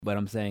but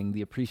I'm saying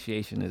the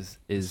appreciation is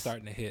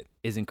starting to hit.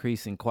 Is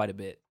increasing quite a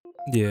bit.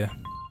 Yeah.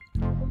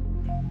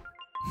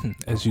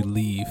 As you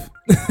leave,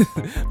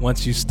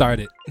 once you start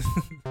it.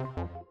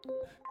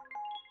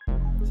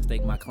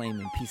 Stake my claim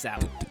and peace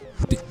out.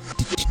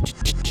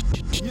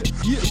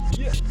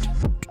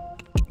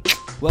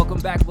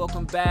 Welcome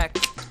back.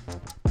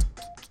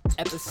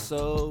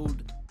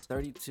 Episode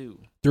 32.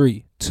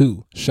 3,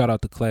 2. Shout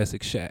out to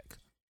Classic Shack.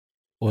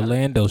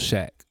 Orlando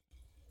Shack.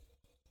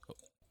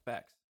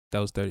 Facts. That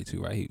was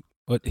 32, right?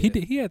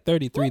 He had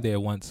 33 there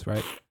once,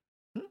 right?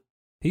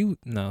 He was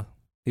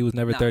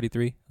never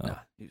 33. Oh. Nah,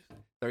 he was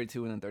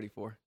 32 and then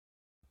 34.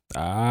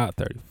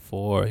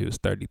 34. He was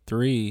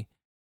 33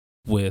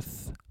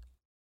 with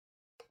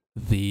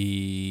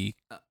the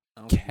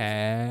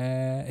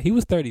cat. He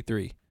was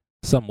 33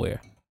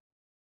 somewhere.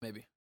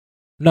 Maybe.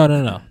 No.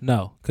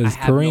 Because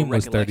Kareem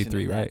was recollection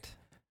 33, of right?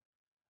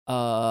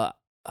 that.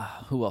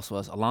 Who else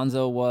was?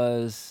 Alonzo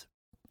was.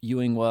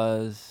 Ewing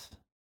was.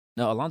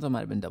 No, Alonzo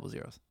might have been double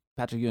zeros.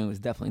 Patrick Ewing was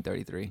definitely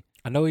 33.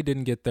 I know he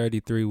didn't get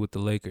 33 with the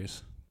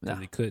Lakers because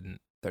Nah, he couldn't.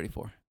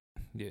 34.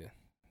 Yeah,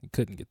 he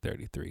couldn't get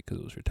 33 because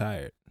it was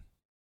retired.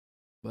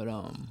 But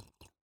I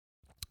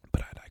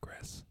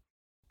digress.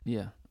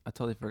 yeah, I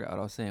totally forgot what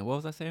I was saying. What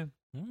was I saying?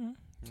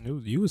 Mm-hmm.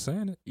 You were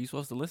saying it. You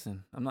supposed to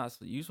listen. I'm not.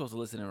 You supposed to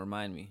listen and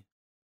remind me.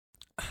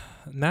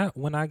 Not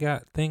when I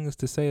got things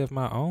to say of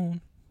my own.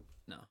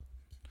 No.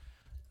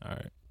 All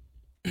right.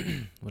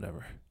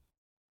 Whatever.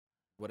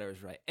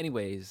 Whatever's right.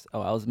 Anyways, I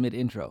was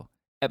mid-intro.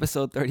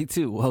 Episode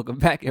 32. Welcome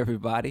back,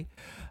 everybody.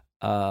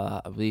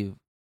 I believe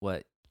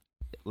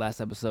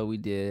last episode we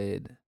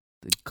did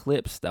the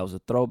Clips. That was a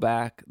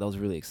throwback. That was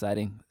really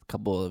exciting. A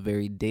couple of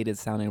very dated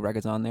sounding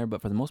records on there,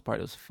 but for the most part,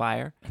 it was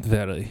fire.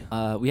 Very.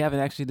 We haven't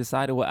actually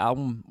decided what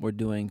album we're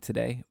doing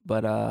today,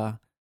 but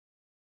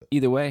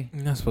either way,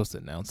 You're not supposed to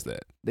announce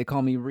that. they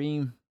call me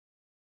Reem,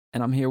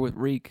 and I'm here with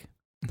Reek.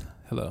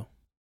 Hello.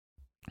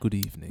 Good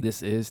evening.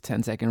 This is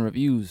 10-second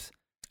reviews.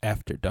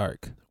 After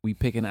dark. We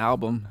pick an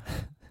album,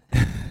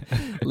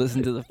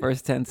 listen to the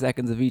first 10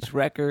 seconds of each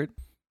record,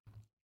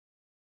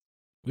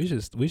 We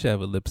should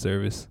have a lip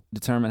service.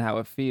 determine how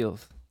it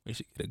feels. We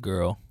should get a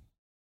girl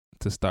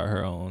to start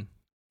her own.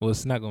 Well,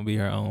 it's not gonna be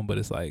her own, but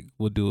it's like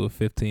we'll do a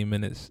 15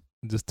 minutes.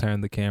 Just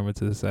turn the camera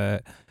to the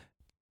side,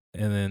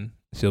 and then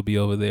she'll be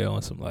over there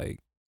on some like,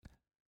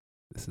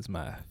 this is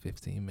my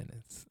 15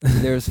 minutes.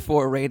 There's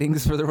 4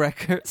 ratings for the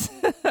records: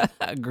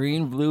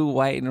 green, blue,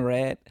 white, and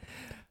red.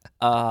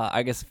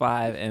 I guess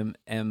 5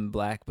 M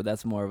black, but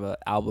that's more of an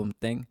album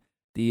thing.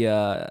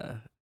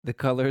 The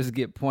colors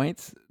get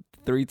points: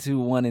 3, 2,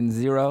 1, and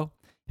 0.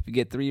 If you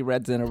get 3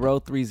 reds in a row,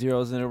 3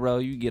 zeros in a row,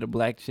 you get a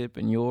black chip,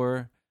 and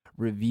your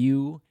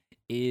review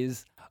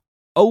is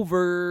over.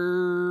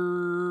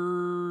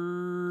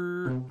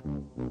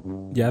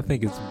 Yeah, I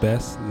think it's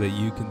best that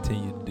you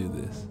continue to do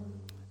this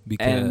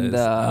because And,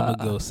 I'm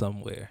gonna go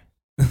somewhere.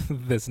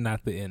 That's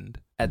not the end.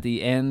 At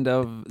the end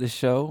of the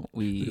show,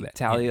 we Look at that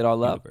tally it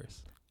all up,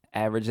 universe.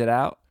 average it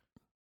out,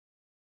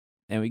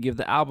 and we give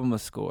the album a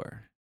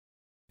score.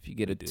 If you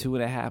get a do.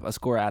 2.5, a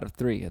score out of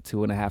 3, a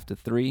 2.5 to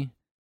 3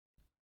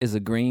 is a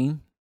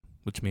green.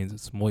 Which means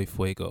it's muy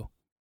fuego.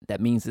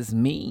 That means it's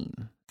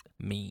mean.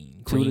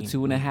 Mean. 2 to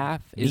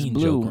 2.5 is Mean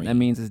blue. Joe That Green.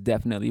 means it's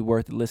definitely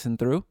worth to listen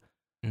through.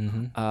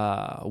 Mm-hmm.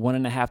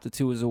 1.5 to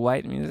 2 is a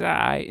white. It means it's all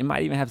right. It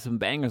might even have some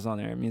bangers on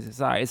there. It means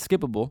it's all right. It's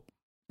skippable,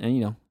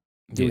 and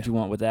do what you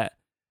want with that.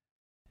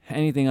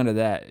 Anything under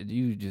that,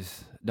 you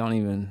just don't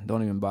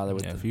even bother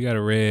with. If you got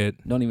a red,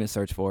 Don't even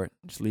search for it.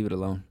 Just leave it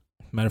alone.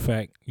 matter of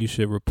fact, you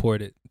should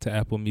report it to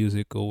Apple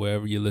Music or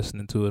wherever you're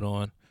listening to it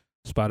on.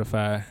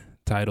 Spotify,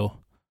 Tidal,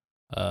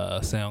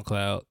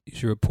 SoundCloud. You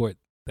should report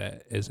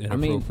that as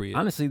inappropriate. I mean,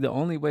 honestly, the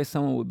only way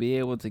someone would be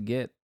able to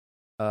get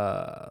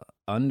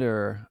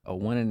under a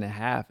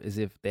 1.5 is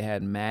if they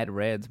had mad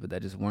reds, but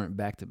that just weren't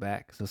back to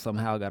back. So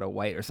somehow got a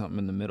white or something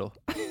in the middle.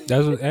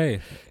 That's what.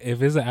 Hey,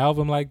 if it's an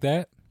album like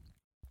that,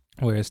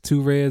 where it's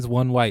 2 reds,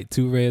 1 white,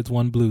 2 reds,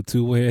 1 blue,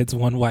 2 reds,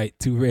 1 white,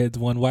 2 reds,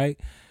 1 white,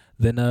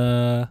 then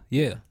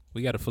yeah,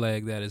 we got to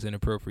flag that as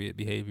inappropriate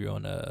behavior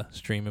on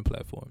streaming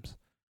platforms.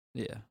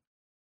 Yeah.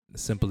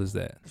 As simple as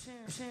that.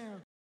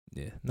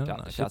 Yeah. No.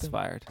 Shots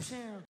fired.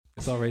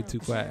 It's already too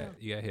quiet.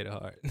 You got to hit it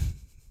hard.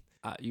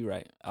 You're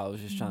right. I was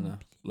just trying to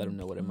let them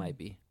know what it might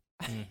be.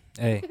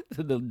 Hey.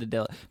 the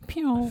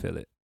I feel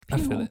it. I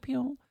feel it.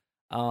 Pew.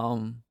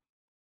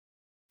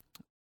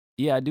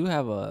 Yeah, I do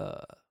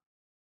have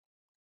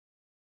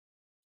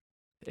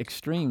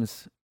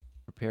extremes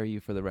prepare you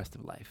for the rest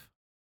of life.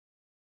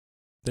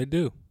 They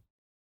do.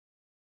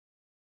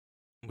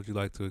 Would you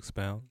like to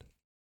expound?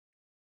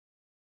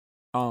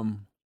 Well,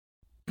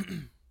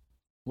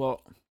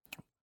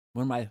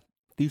 one of my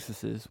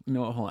thesis is,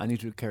 hold on, I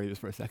need you to carry this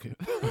for a second.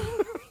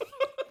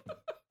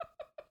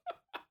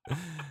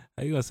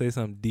 How you gonna say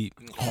something deep?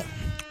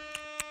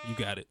 You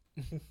got it.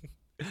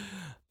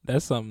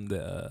 That's something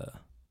that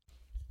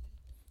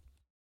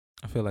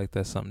I feel like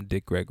that's something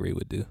Dick Gregory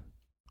would do.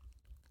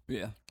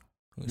 Yeah.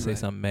 Say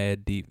something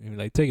mad deep and be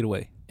like, take it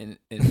away. And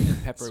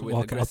pepper Just with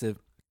walking aggressive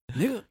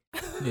nigga.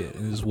 Yeah,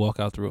 and just walk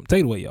out the room.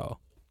 Take it away, y'all.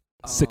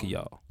 Sick of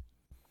y'all.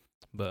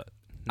 But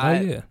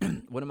yeah.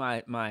 One of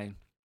my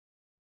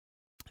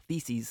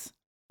theses,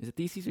 is it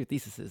theses or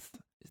theses?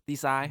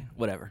 Thesi,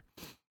 whatever.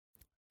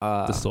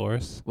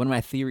 Thesaurus. One of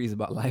my theories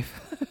about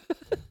life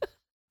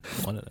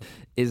One of them.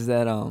 is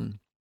that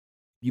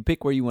you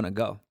pick where you want to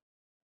go.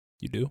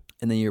 You do?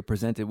 And then you're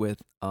presented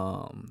with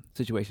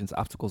situations,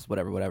 obstacles,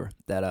 whatever.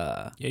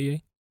 That Yeah.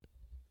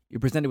 you're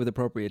presented with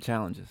appropriate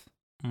challenges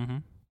Mm-hmm.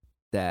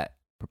 that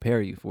prepare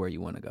you for where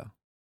you want to go.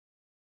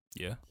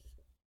 Yeah.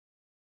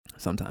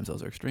 Sometimes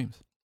those are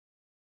extremes,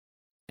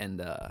 and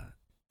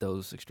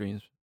those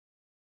extremes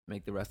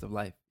make the rest of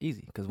life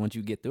easy. Because once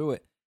you get through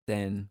it,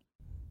 then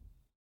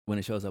when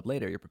it shows up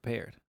later, you're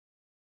prepared.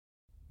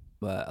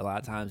 But a lot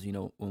of times,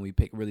 when we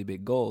pick really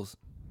big goals,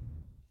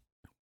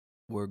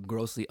 we're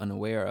grossly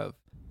unaware of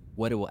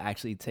what it will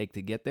actually take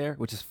to get there,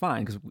 which is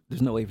fine because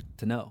there's no way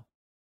to know.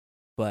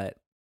 But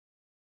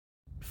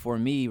for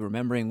me,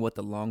 remembering what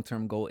the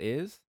long-term goal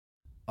is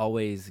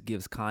always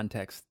gives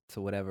context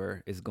to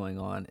whatever is going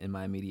on in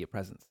my immediate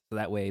presence. So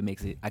that way it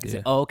makes it, I can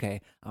say, oh,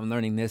 okay, I'm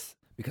learning this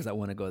because I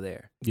want to go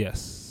there.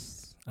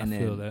 Yes. And I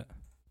feel that.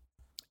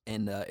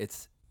 And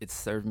it's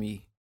served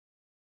me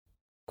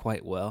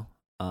quite well.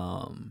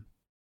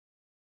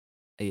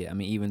 Yeah, I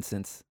mean, even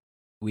since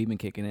we've been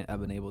kicking it,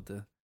 I've been able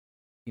to,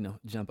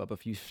 jump up a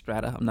few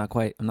strata. I'm not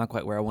quite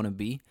where I want to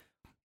be,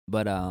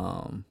 but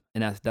and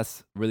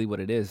that's really what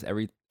it is.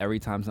 Every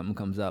time something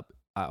comes up,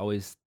 I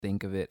always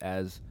think of it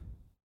as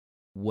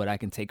what I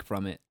can take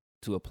from it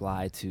to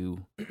apply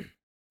to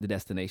the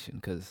destination,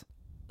 because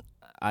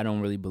I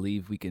don't really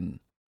believe we can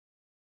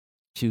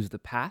choose the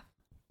path,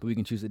 but we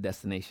can choose the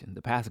destination.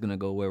 The path is going to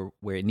go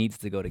where it needs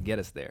to go to get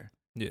us there.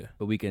 Yeah.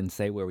 But we can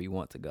say where we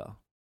want to go.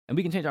 And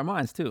we can change our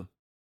minds too.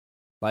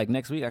 Like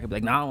next week, I could be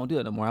like, I don't want to do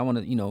it no more. I want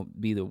to,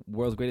 be the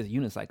world's greatest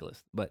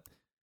unicyclist. But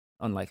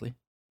unlikely.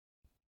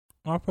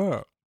 I've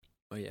heard.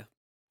 Oh, yeah.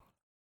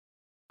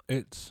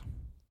 It's...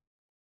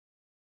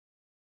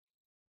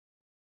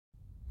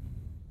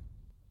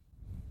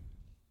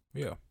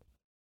 Yeah.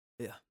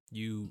 Yeah.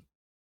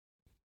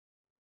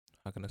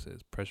 How can I say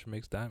this? Pressure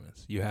makes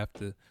diamonds. You have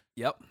to...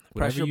 Yep.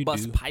 Pressure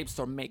busts pipes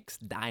or makes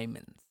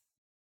diamonds.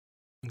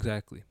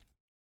 Exactly.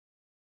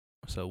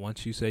 So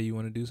once you say you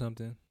want to do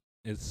something,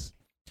 it's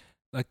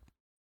like,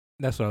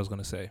 that's what I was going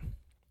to say.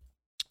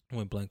 I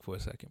went blank for a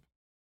second.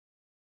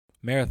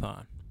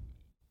 Marathon.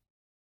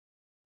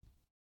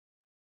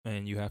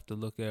 And you have to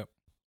look at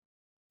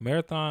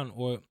marathon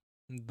or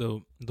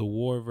the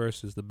war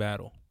versus the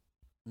battle.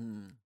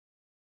 Mm.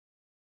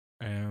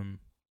 And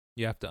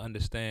you have to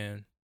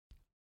understand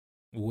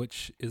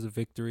which is a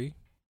victory,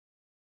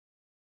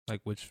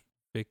 like which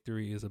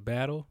victory is a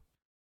battle.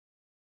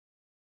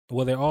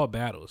 Well, they're all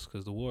battles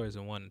because the war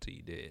isn't won until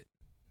you're dead,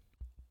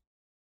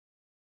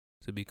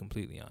 to be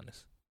completely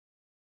honest.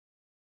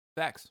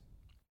 Facts.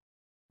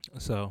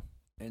 So,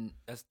 and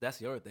that's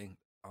the other thing.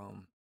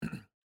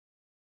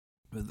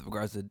 With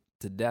regards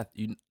to death,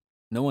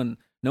 no one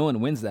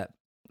wins that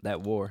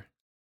war.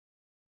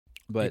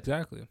 But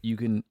exactly, you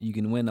can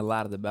win a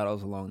lot of the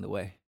battles along the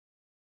way.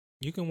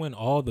 You can win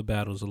all the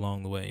battles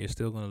along the way. You're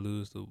still going to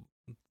lose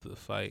the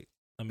fight.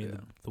 I mean,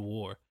 the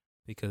war,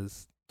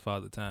 because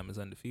Father Time is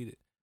undefeated.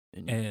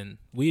 And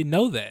we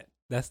know that.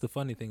 That's the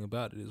funny thing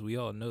about it, is we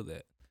all know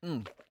that.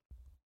 Mm.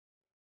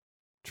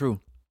 True.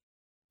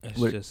 It's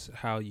just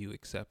how you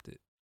accept it.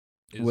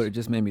 What it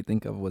just made me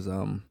think of was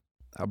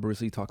how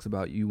Bruce Lee talks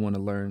about you want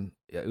to learn.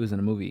 It was in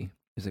a movie.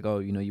 It's like, oh,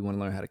 you want to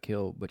learn how to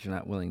kill, but you're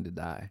not willing to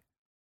die.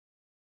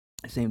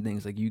 Same thing.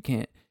 It's like you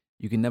can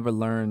never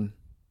learn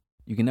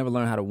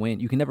how to win.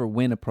 You can never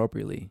win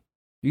appropriately.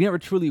 You can never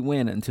truly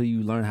win until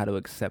you learn how to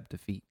accept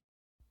defeat.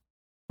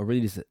 Or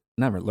really just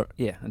never learn.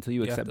 Yeah, until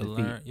you accept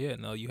defeat.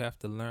 You have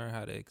to learn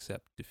how to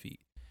accept defeat,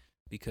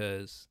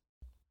 because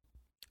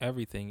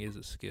everything is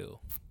a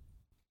skill.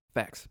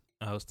 Facts.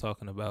 I was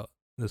talking about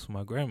this with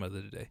my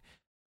grandmother today.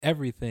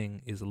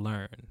 Everything is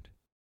learned.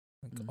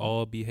 Like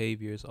all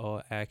behaviors,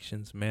 all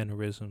actions,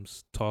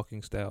 mannerisms,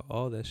 talking style,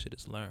 all that shit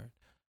is learned.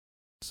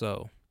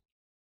 So,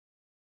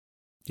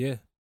 yeah.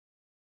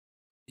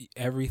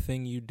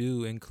 Everything you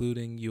do,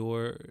 including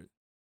your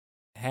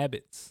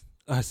habits,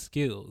 are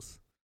skills.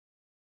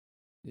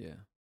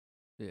 Yeah.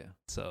 Yeah.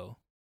 So,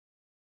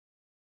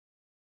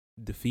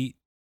 defeat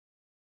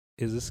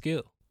is a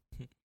skill.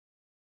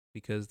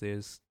 Because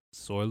there's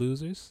sore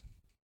losers.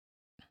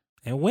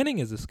 And winning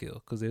is a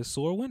skill, because there's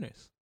sore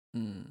winners.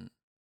 Mm.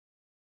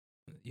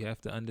 You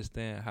have to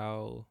understand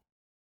how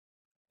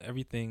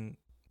everything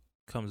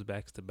comes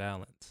back to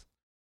balance.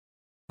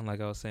 And like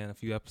I was saying a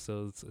few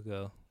episodes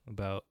ago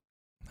about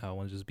how I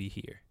want to just be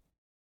here.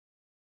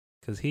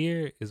 Because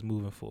here is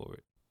moving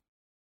forward.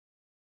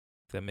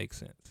 If that makes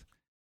sense.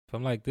 If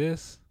I'm like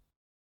this,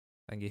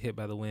 I can get hit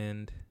by the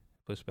wind,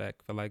 push back.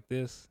 If I like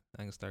this,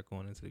 I can start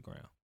going into the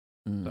ground.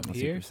 If I'm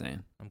here,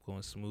 I'm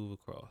going smooth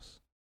across.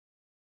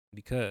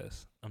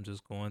 Because I'm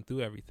just going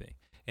through everything.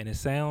 And it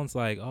sounds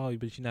like, oh,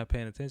 but you're not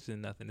paying attention to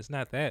nothing. It's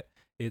not that.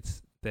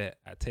 It's that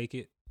I take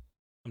it.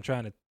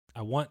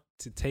 I want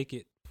to take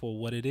it for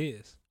what it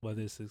is,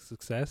 whether it's a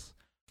success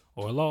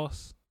or a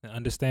loss, and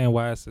understand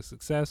why it's a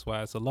success,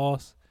 why it's a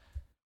loss,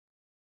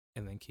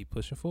 and then keep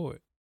pushing forward.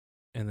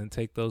 And then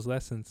take those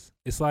lessons.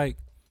 It's like,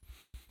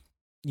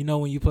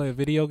 when you play a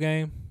video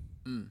game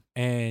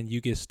and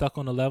you get stuck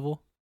on a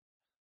level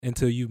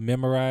until you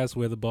memorize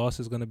where the boss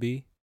is going to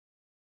be,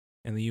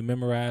 and then you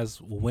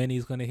memorize when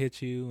he's going to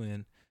hit you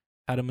and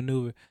how to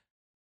maneuver.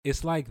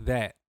 It's like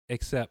that,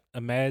 except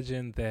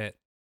imagine that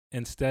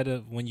instead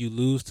of when you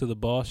lose to the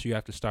boss, you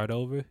have to start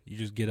over. You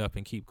just get up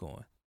and keep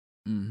going.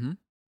 Mm-hmm.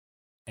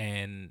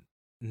 And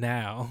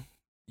now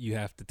you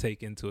have to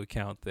take into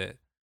account that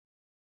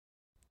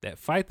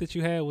fight that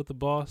you had with the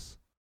boss,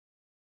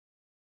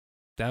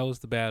 that was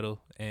the battle,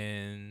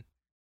 and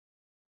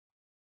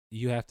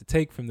you have to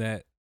take from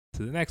that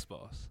to the next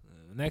boss.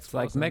 It's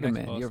like Mega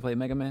Man. You ever play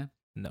Mega Man?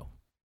 No.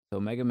 So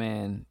Mega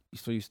Man,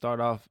 so you start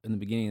off in the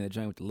beginning of the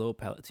joint with the little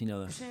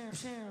Palutino,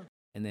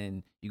 and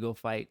then you go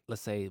fight,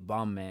 let's say,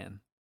 Bomb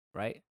Man,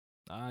 right?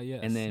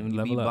 Yes. And then when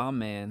you beat Bomb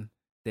Man,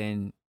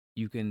 then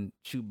you can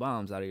shoot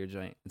bombs out of your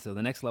joint. And so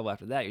the next level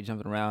after that, you're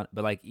jumping around,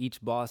 but like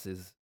each boss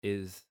is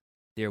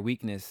their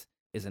weakness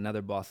is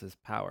another boss's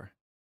power.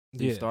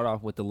 So you start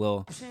off with the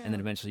little, and then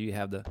eventually you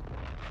have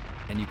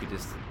and you could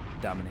just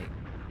dominate.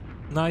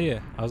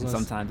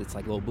 Sometimes it's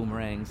like little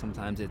boomerang.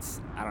 Sometimes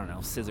it's, I don't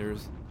know,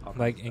 scissors.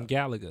 Like in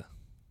Galaga.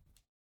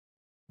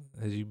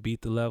 As you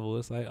beat the level,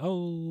 it's like,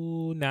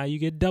 oh, now you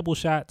get double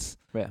shots.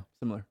 Yeah,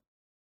 similar.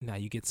 Now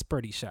you get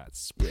spurty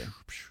shots. Yeah.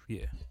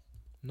 Yeah.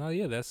 No,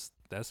 yeah, that's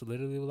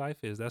literally what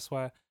life is. That's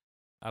why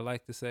I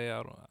like to say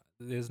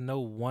there's no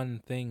one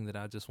thing that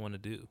I just want to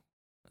do.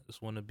 I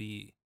just want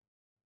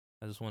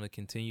to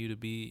continue to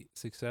be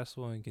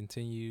successful and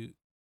continue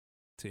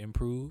to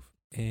improve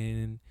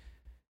and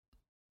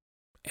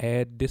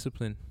add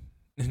discipline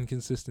and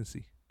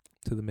consistency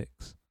to the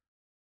mix.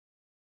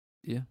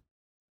 Yeah.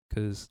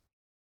 Because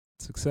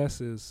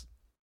success is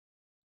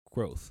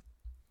growth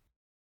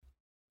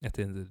at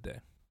the end of the day.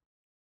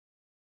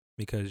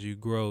 Because you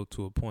grow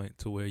to a point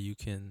to where you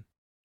can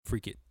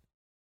freak it.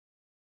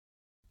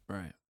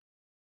 Right.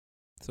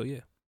 So,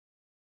 yeah.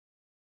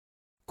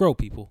 Grow,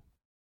 people.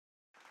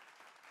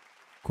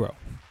 Grow.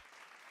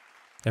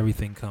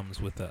 Everything comes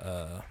with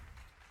the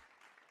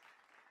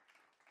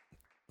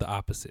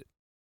opposite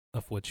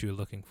of what you're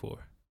looking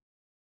for.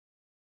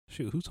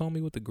 Shoot, who told me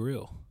with the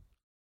grill?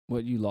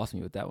 What, you lost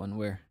me with that one?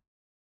 Where?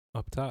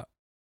 Up top.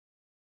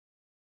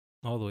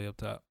 All the way up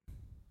top.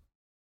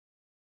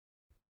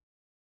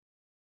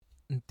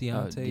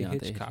 Deontay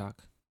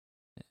Hitchcock.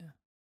 Yeah.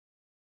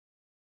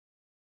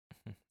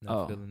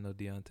 Not feeling no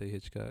Deontay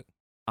Hitchcock.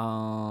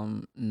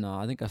 No,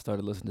 I think I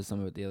started listening to some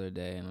of it the other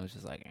day, and I was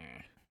just like,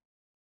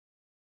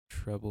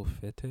 Trouble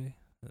Fete?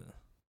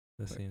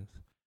 That seems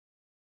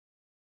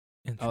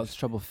interesting. Oh, it's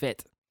Trouble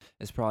Fit.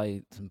 It's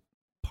probably some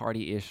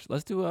party-ish.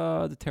 Let's do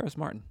the Terrace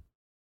Martin.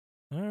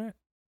 All right.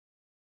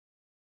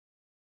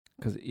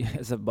 Because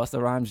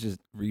Busta Rhymes just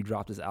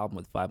redropped his album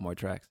with 5 more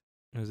tracks.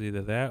 It was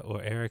either that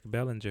or Eric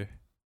Bellinger.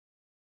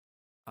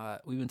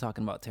 We've been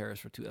talking about Terrace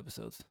for 2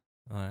 episodes.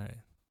 All right.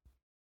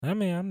 I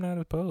mean, I'm not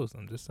opposed.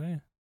 I'm just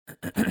saying.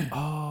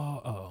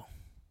 Oh.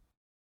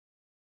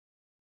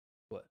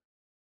 What?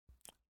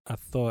 I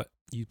thought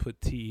you put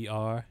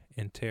TER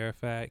and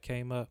Terrified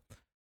came up,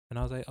 and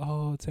I was like,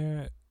 oh,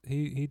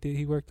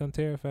 he worked on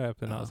Terrified,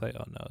 and I was like,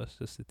 oh no, it's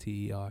just the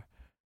TER.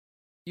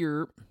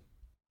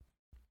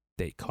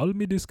 They call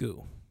me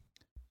Disco.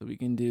 So we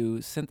can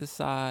do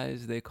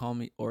Synthesize, They Call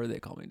Me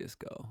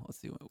Disco. Let's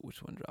see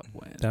which one dropped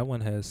when. That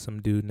one has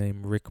some dude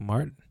named Rick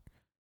Martin.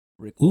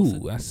 Rick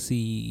Wilson. Ooh, I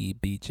see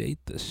BJ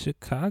the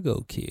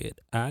Chicago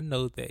Kid. I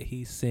know that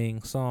he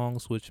sings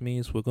songs, which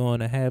means we're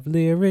going to have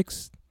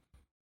lyrics.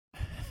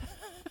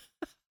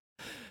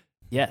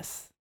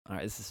 Yes. All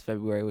right, this is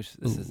February,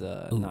 this is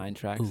 9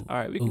 tracks. All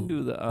right, we can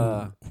do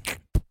the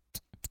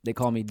They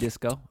Call Me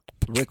Disco.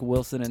 Rick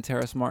Wilson and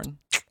Terrace Martin.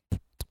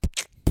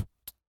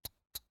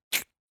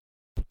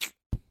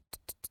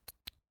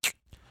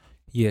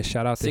 Yeah,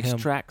 shout out to him.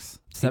 6 tracks,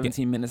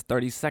 17 minutes,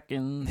 30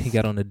 seconds. He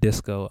got on the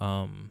disco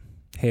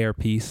hair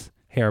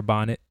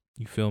bonnet,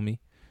 you feel me?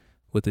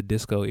 With the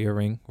disco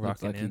earring,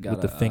 rocking like in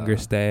with the finger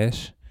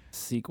stash.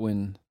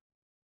 Sequin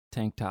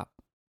tank top.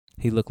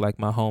 He looked like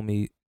my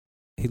homie.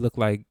 He looked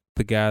like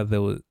the guy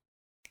that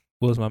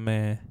was my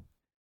man.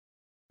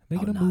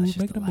 Making a move.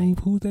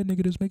 Who's that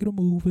nigga that's making a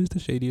move? It's the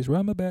shadiest.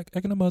 Ride my back,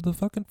 acting a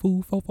motherfucking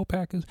fool. 4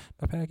 packers.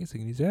 My package,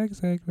 singing these jackets,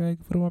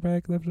 foot on my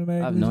back, left on my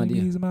back. I have no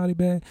idea. He's a mighty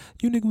bad.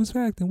 You nigga was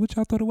facting. What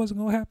y'all thought it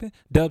wasn't gonna happen?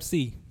 Dub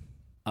C.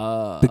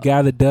 The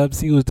guy that Dub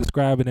C was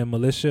describing in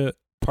Militia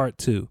Part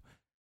 2.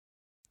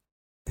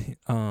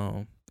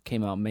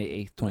 Came out May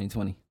 8th,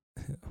 2020.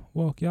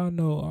 Well, y'all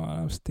know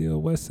I'm still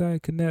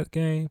Westside Connect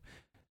game.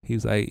 He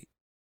was like,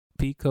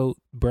 peacoat,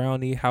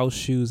 brownie, house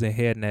shoes, and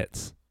hair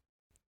nets.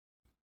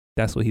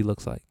 That's what he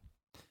looks like.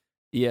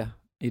 Yeah,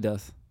 he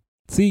does.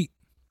 See,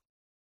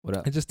 what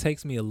up? It just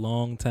takes me a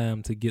long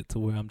time to get to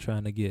where I'm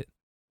trying to get.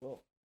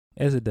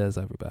 As it does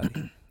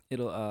everybody.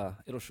 It'll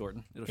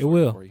shorten. It shorten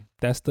will. for you.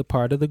 That's the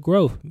part of the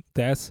growth.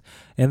 That's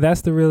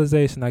the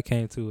realization I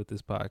came to with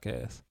this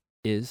podcast.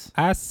 Is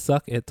I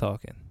suck at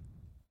talking,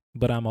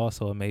 but I'm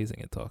also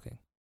amazing at talking.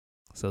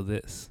 So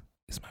this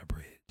is my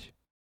bridge.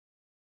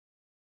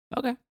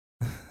 okay.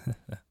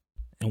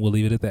 And we'll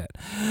leave it at that.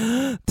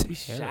 We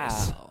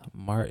Terrace shall.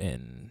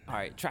 Martin, All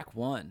right, track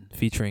 1.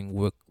 featuring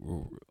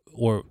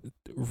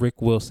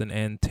Rick Wilson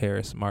and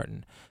Terrace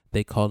Martin.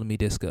 They Called Me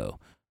Disco.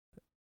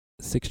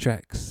 6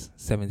 tracks,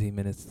 17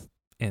 minutes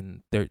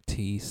and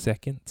 30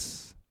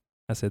 seconds.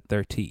 I said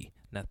 30,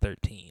 not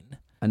 13.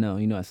 I know.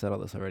 You know I said all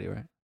this already,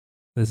 right?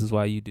 This is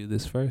why you do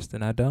this first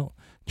and I don't.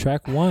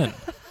 Track 1,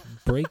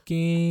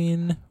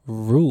 Breaking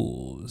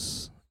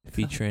Rules,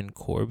 featuring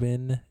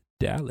Corbin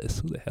Dallas.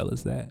 Who the hell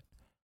is that?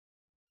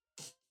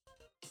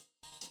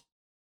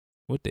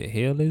 What the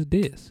hell is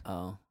this?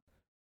 Oh,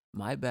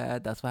 my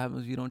bad. That's what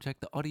happens if you don't check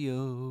the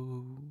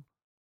audio.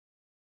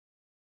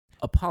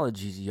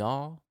 Apologies,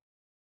 y'all.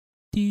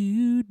 I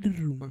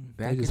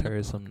back just in the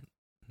heard some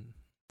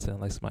sound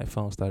like my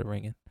phone started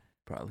ringing.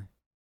 Probably.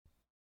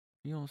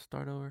 You don't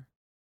start over?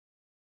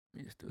 Let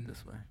me just do it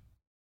this way.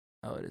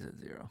 Oh, it is at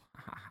 0.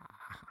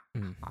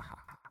 Mm.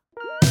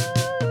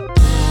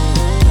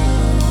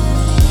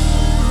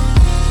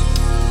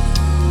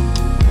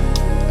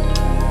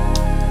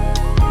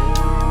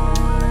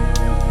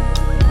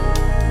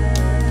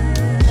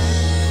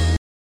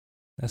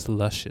 That's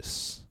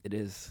luscious. It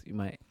is. You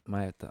might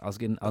have to. I was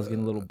getting a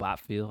little bop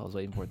feel. I was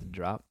waiting for it to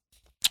drop.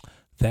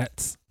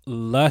 That's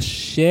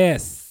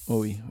luscious. What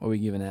we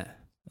giving that?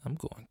 I'm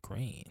going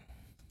green.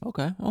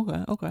 Okay.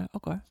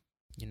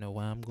 You know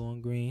why I'm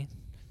going green?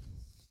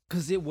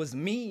 'Cause it was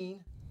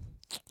mean.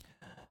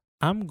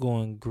 I'm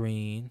going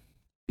green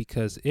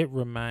because it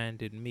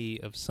reminded me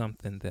of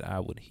something that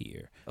I would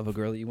hear. Of a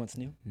girl that you once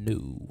knew?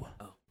 New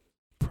Oh.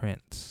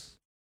 Prince.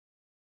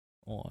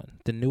 On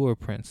the newer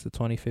Prince, the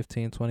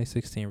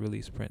 2015-2016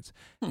 release Prince.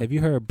 Have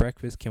you heard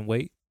Breakfast Can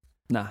Wait?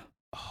 Nah.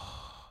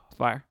 Oh,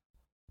 Fire.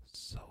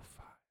 so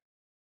fire.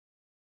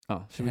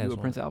 Oh, should we Has do a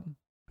one. Prince album?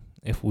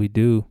 If we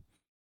do,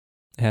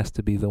 it has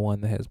to be the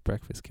one that has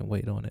Breakfast Can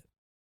Wait on it.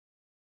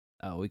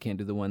 Oh, we can't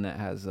do the one that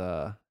has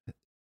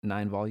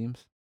 9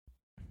 volumes?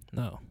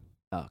 No.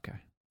 Oh,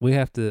 okay.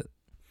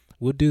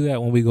 We'll do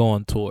that when we go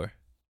on tour.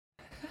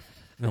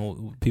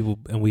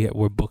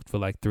 We're booked for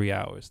like 3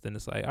 hours. Then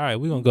it's like, all right,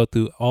 we're gonna go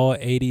through all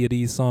 80 of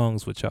these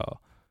songs with y'all,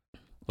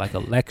 like a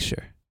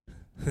lecture.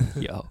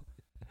 Yo,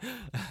 I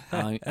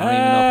don't even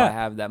know if I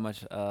have that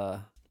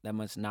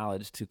much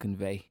knowledge to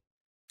convey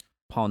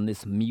upon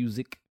this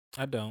music.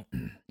 I don't.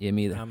 Yeah,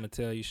 me either. I'm gonna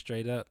tell you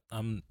straight up.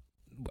 I'm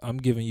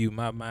giving you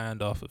my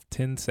mind off of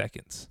 10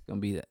 seconds. Gonna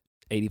be the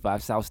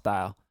 85 South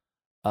style.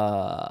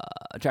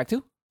 Track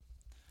 2.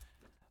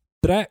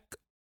 Track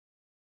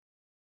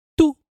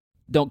 2.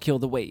 Don't Kill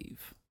the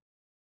Wave.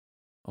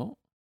 Oh.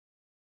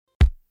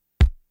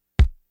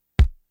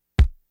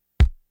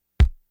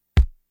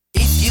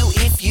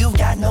 If you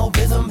got no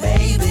rhythm,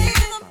 baby,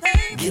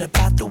 get up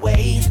out the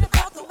way.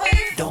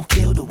 Don't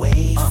kill the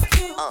wave.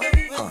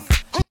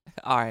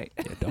 All right.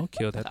 Yeah, don't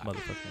kill that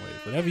motherfucking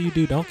wave. Whatever you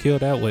do, don't kill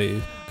that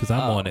wave, because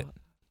I'm on it.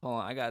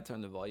 Hold on, I gotta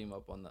turn the volume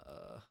up on the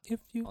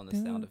on the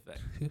sound effect.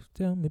 Just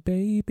tell me,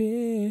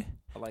 baby,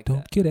 I like don't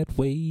that. kill that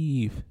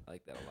wave. I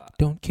like that a lot.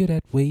 Don't kill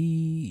that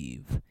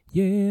wave.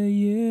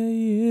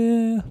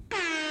 Yeah.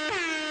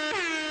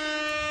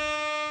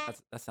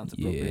 That sounds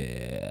appropriate.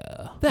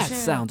 Yeah. That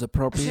sounds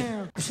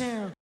appropriate.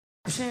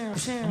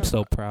 I'm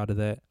so proud of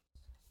that.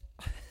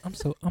 I'm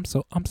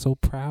so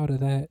proud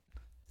of that.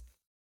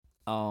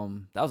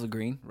 That was a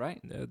green, right?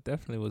 That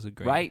definitely was a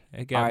great. Right.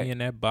 It got me in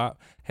that bop.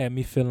 Had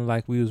me feeling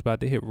like we was about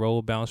to hit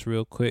roll bounce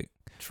real quick.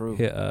 True.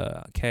 Hit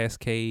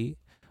Cascade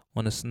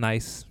on a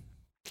nice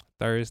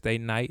Thursday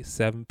night,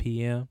 7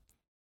 p.m.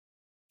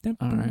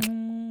 All right.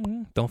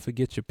 Don't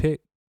forget your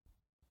pick.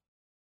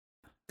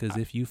 Because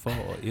if you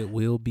fall, it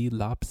will be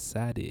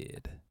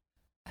lopsided.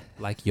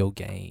 Like your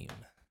game.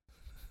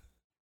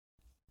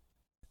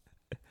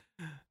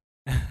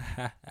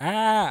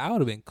 I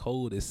would have been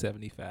cold at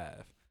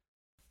 75.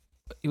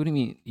 What do you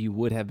mean you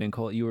would have been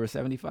cold? You were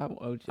 75?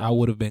 I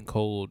would have been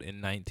cold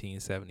in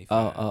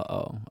 1975.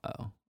 Oh.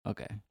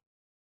 Okay.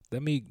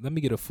 Let me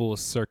get a full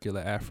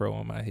circular afro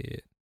on my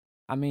head.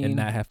 I mean, and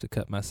not have to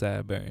cut my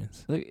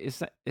sideburns. Look,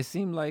 it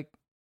seemed like,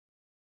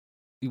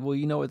 well,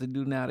 you know what to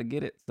do now to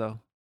get it, so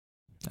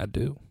I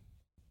do.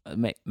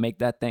 Make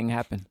that thing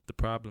happen. The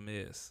problem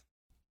is,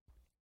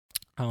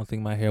 I don't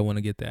think my hair want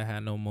to get that high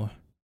no more.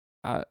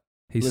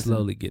 He's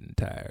slowly getting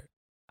tired.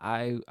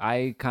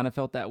 I kind of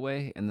felt that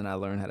way, and then I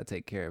learned how to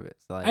take care of it.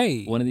 So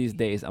one of these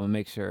days, I'm gonna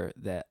make sure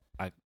that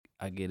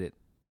I get it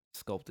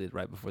sculpted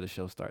right before the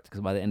show starts.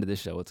 Because by the end of the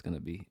show, it's gonna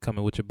be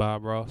coming with your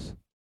Bob Ross.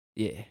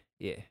 Yeah.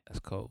 That's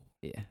cold.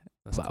 Yeah,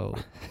 that's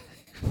cold.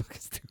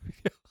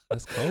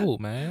 That's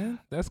cold, man.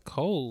 That's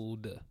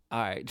cold.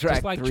 All right,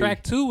 just like 3.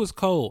 Track 2 was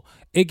cold.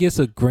 It gets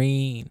a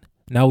green.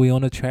 Now we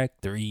on to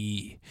track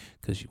 3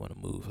 because you want to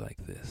move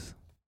like this.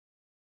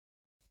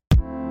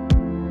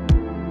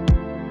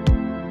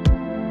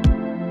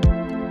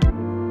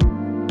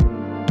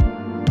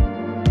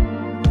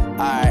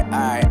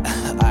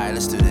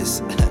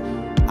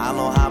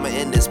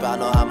 but I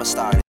know how I'ma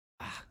start it.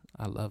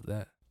 I love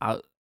that.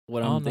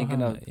 What I I'm don't know thinking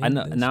how of, to I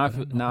know end this. now. I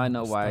don't know Now how I to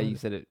know why start you it.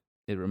 said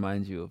it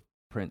reminds you of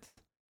Prince.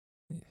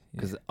 Yeah.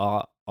 Because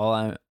all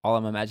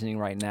I'm imagining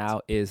right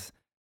now is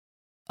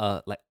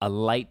like a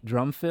light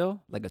drum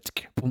fill, like a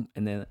boom,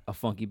 and then a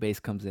funky bass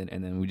comes in,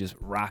 and then we just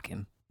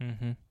rocking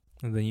Mm-hmm.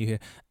 And then you hear,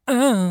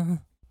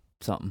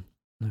 something.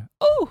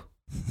 Oh,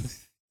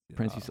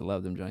 Prince used to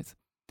love them joints.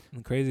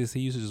 The craziest, he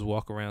used to just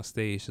walk around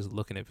stage just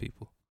looking at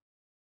people.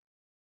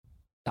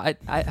 I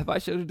have I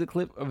showed you the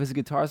clip of his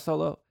guitar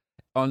solo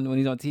on when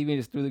he's on TV and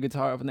just threw the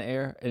guitar up in the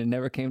air and it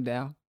never came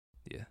down.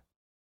 Yeah.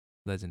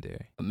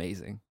 Legendary.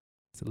 Amazing.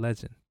 It's a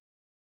legend.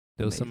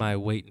 There was Amazing. somebody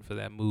waiting for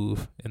that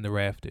move in the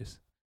rafters.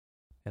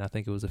 And I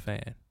think it was a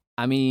fan.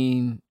 I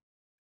mean,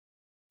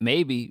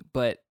 maybe,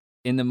 but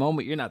in the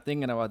moment you're not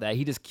thinking about that.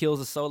 He just kills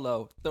a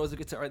solo, throws the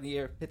guitar in the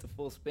air, hits a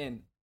full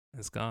spin,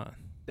 It's gone.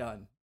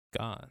 done.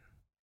 Gone.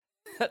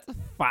 That's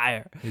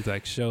fire. He's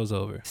like, show's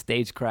over.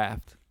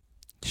 Stagecraft.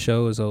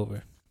 Show is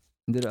over.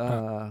 Did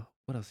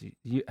what else?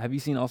 Have you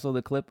seen also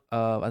the clip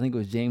of I think it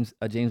was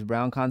a James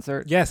Brown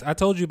concert? Yes, I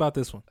told you about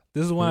this one.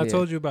 This is the one I Yeah.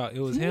 told you about. It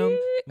was him,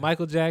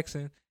 Michael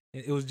Jackson.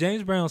 It was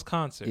James Brown's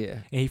concert. Yeah.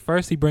 And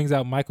he brings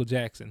out Michael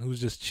Jackson,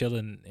 who's just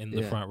chilling in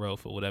the Yeah. front row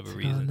for whatever Oh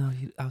reason.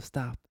 no,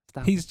 stop.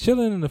 He's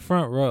chilling in the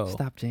front row.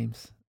 Stop,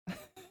 James.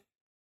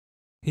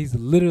 He's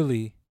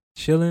literally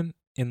chilling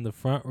in the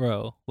front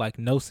row, like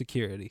no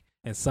security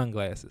and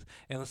sunglasses.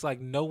 And it's like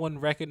no one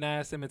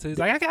recognized him until he's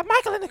like, I got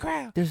Michael in the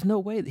crowd. There's no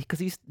way because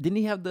didn't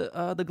he have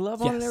the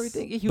glove on and Yes.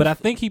 everything? He But I was-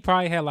 think he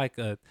probably had like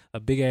a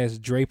big ass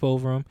drape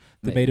over him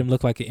that made him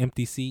look like an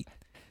empty seat.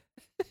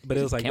 But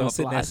it was like, don't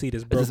sit in that Camouflage. seat,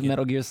 it's Is this broken.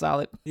 Metal Gear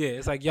Solid? Yeah,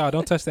 it's like, y'all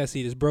don't touch that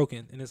seat, it's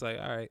broken. And it's like,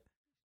 all right.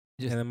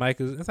 Just- And then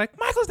it's like,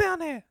 Michael's down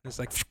there. And it's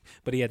like,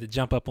 but he had to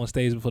jump up on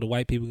stage before the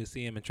white people could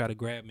see him and try to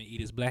grab him and eat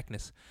his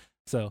blackness.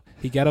 So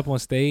he got up on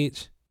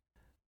stage.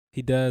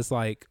 He does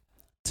like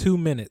 2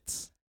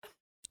 minutes.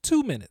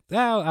 2 minutes.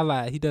 I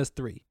lied. He does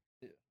 3.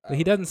 But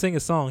he doesn't sing a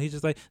song. He's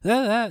just like,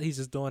 he's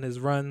just doing his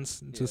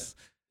runs, just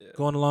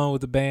going along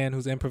with the band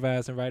who's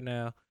improvising right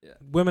now. Yeah.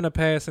 Women are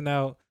passing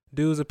out.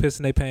 Dudes are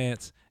pissing their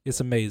pants. It's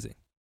amazing.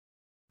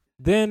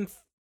 Then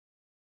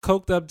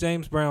coked up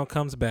James Brown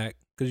comes back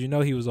because you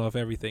know he was off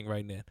everything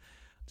right then.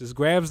 Just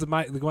grabs the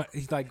mic.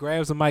 He like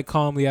grabs the mic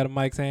calmly out of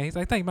Mike's hand. He's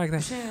like, "Thank you, Mike.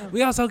 Thank.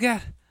 We also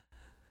got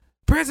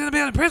Prince in the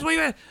building. Prince, where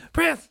you at?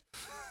 Prince."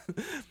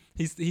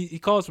 he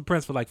calls for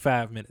Prince for like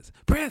 5 minutes.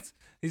 Prince.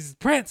 He's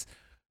Prince.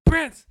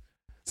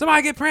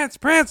 Somebody get Prince.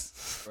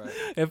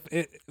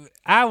 Right.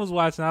 I was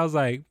watching, I was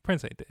like,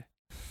 Prince ain't there.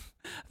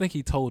 I think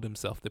he told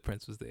himself that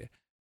Prince was there.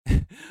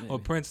 Or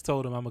Prince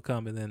told him I'm gonna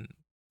come and then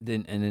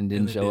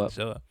didn't show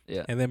up.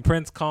 Yeah. And then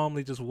Prince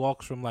calmly just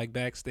walks from like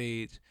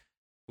backstage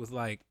with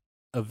like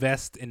a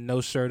vest and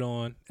no shirt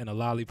on and a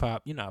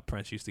lollipop. You know how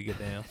Prince used to get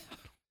down.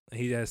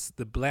 He has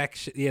the black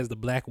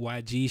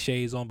YG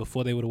shades on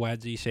before they were the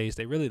YG shades.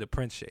 They really the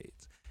Prince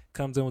shades.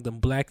 Comes in with them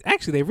black.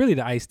 Actually, they really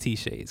the Ice-T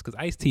shades because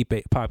Ice-T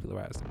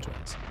popularized them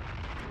joints.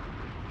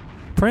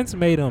 Prince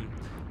made them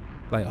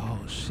like, oh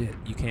shit,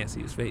 you can't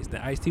see his face.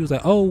 Then Ice-T was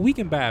like, oh, we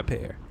can buy a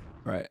pair.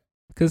 Right.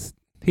 Because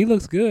he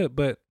looks good,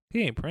 but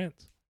he ain't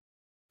Prince.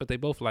 But they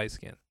both light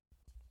skinned.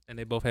 And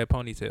they both had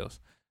ponytails.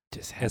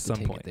 Just had At to some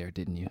take point. it there,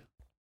 didn't you?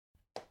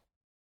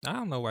 I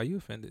don't know why you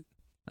offended.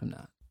 I'm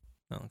not.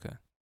 Oh, okay.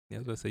 Yeah, I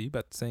was going to say, you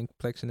about the same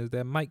complexion as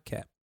that Mike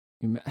cap.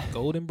 You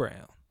Golden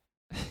brown.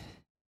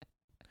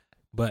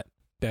 But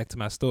back to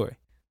my story.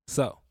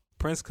 So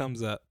Prince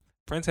comes up.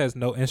 Prince has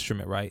no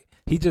instrument, right?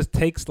 He just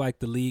takes like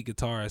the lead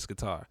guitarist's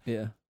guitar.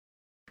 Yeah.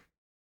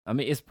 I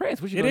mean, it's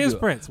Prince. What you It gonna is do?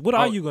 Prince. What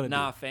are you gonna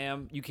Nah, do?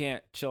 fam, you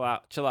can't chill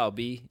out. Chill out,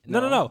 B.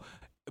 No.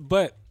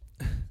 But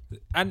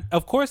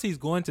of course he's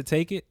going to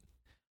take it.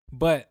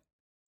 But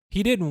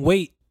he didn't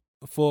wait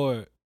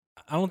for.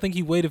 I don't think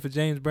he waited for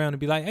James Brown to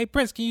be like, "Hey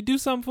Prince, can you do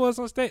something for us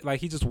on stage?" Like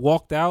he just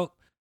walked out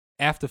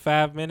after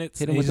 5 minutes.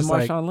 Hit and him with he's the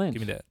just Marshawn like, Lynch.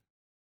 Give me that.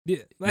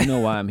 Yeah, You know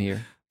why I'm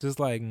here. just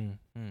like,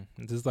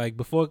 just like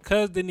before,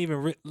 Cuz didn't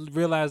even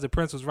realize that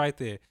Prince was right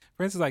there.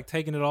 Prince is like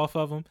taking it off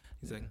of him.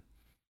 He's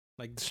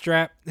like the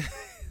strap, and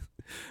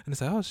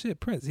it's like, oh shit,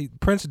 Prince.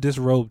 Prince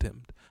disrobed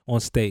him on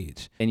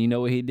stage. And you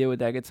know what he did with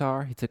that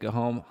guitar? He took it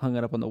home, hung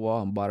it up on the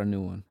wall, and bought a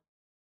new one.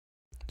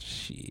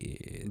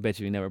 Shit, Bet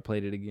you he never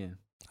played it again.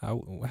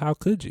 how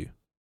could you?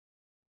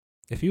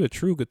 If you're a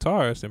true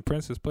guitarist and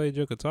Prince has played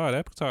your guitar,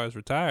 that guitar is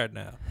retired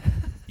now.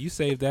 You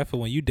save that for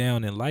when you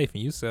down in life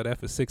and you sell that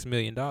for $6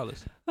 million.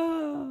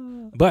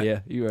 But yeah,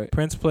 you're right.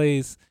 Prince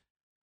plays,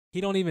 he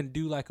don't even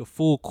do like a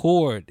full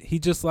chord. He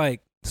just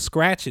like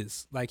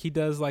scratches. Like he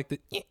does like the,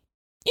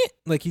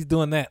 like he's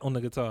doing that on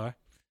the guitar.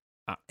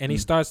 And he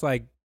starts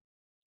like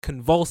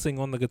convulsing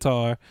on the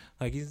guitar.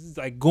 Like he's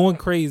like going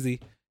crazy.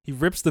 He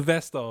rips the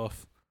vest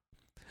off.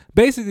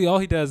 Basically, all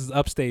he does is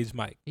upstage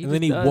Mike. He And then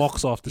just he does-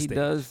 walks off the He stage.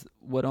 does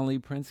what only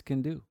Prince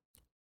can do.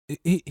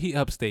 He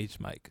upstaged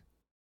Mike.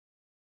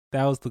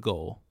 That was the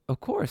goal.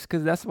 Of course,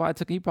 because that's why I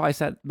took. He probably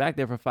sat back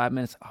there for 5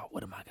 minutes. Oh,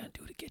 what am I gonna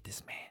do to get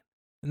this man?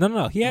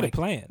 No. He had Mike- a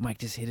plan. Mike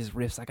just hit his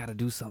riffs. I gotta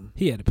do something.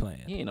 He had a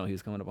plan. He didn't know he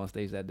was coming up on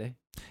stage that day.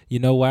 You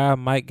know why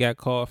Mike got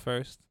called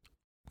first?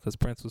 Because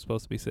Prince was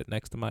supposed to be sitting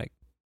next to Mike.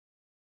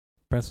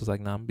 Prince was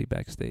like, "Nah, I'm gonna be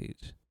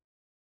backstage."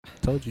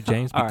 Told you,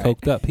 James be All right.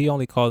 coked up. He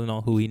only calling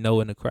on who he know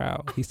in the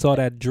crowd. He saw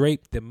that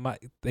drape that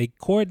Mike. They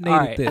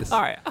coordinated this.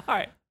 All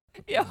right.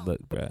 Yo,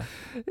 Look, bruh.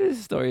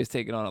 this story is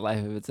taking on a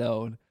life of its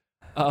own.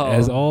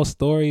 As all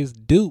stories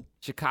do.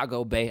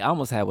 Chicago Bay. I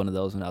almost had one of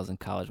those when I was in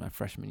college, my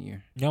freshman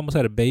year. You almost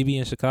had a baby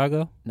in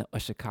Chicago? No, a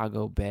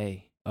Chicago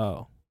Bay.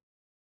 Oh.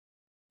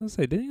 Let's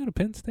say, didn't you go to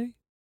Penn State?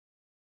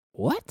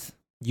 What?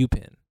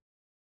 UPenn.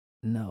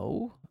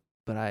 No,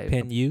 but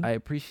Penn U? I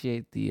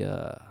appreciate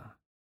the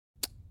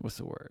what's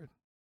the word?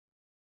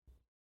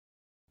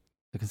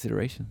 The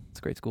consideration. It's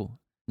a great school.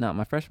 No,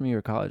 my freshman year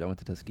of college, I went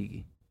to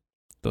Tuskegee,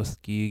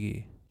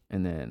 Tuskegee.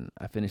 and then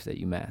I finished at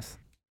UMass.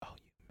 Oh,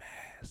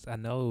 UMass. I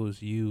know it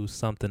was U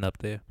something up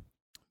there.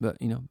 But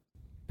Penn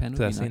would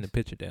So be I seen nice. the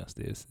picture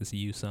downstairs. It's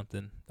U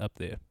something up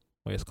there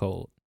where it's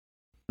cold.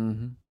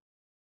 Mm-hmm.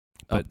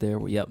 But- Up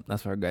there, yep,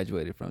 that's where I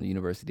graduated from. The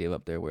University of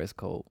up there, where it's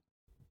cold.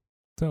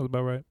 Sounds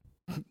about right.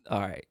 All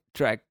right,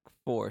 track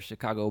 4,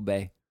 Chicago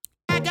Bay.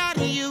 I got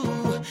you,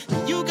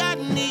 you got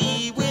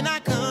me when I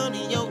come to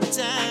your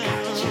town.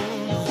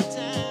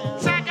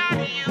 I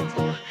got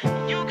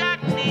you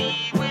got me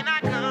when I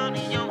come to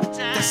your town.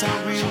 That's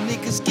how real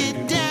niggas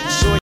get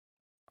down.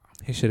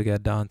 He should have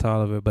got Don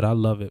Toliver, but I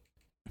love it.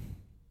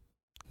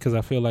 Because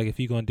I feel like if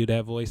you're going to do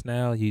that voice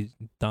now,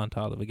 Don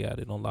Toliver got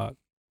it on lock.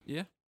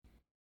 Yeah.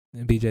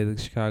 And BJ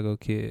the Chicago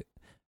Kid.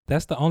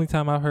 That's the only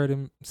time I've heard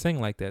him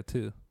sing like that,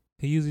 too.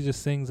 He usually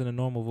just sings in a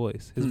normal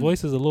voice. His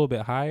voice is a little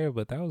bit higher,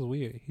 but that was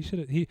weird.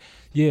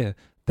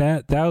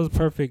 That was a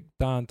perfect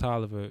Don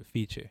Toliver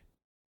feature.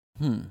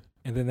 Hmm.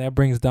 And then that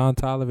brings Don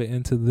Toliver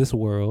into this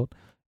world,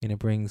 and it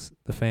brings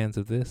the fans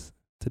of this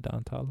to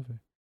Don Toliver.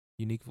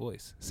 Unique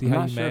voice. See I'm how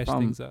not you sure mash if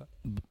things up.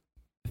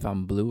 If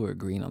I'm blue or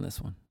green on this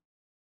one.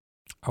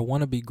 I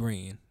want to be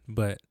green,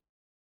 but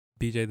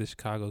BJ the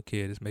Chicago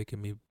Kid is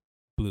making me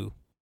blue.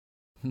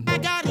 I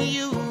got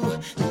you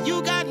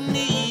got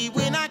me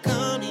when I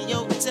come to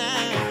your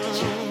town.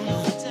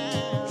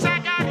 I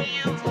got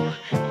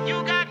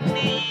you got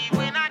me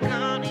when I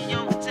come to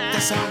your town.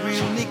 That's how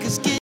real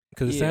niggas get.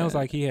 Because it sounds Yeah.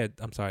 like he had,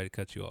 I'm sorry to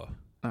cut you off,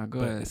 Go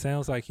but ahead. it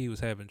sounds like he was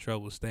having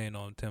trouble staying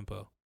on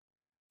tempo.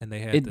 And they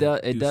had It to does-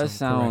 it do does some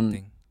sound-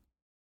 correcting.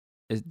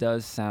 It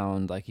does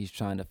sound like he's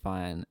trying to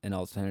find an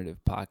alternative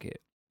pocket,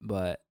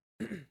 but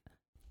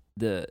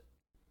the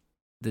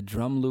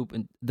drum loop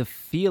and the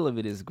feel of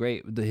it is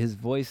great. His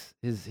voice,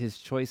 his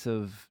choice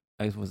of,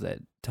 I guess, was that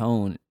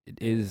tone,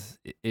 it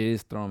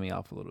is throwing me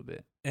off a little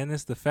bit. And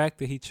it's the fact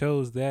that he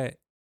chose that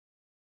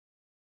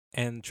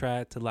and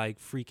tried to like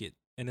freak it.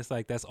 And it's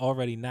like, that's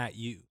already not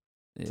you.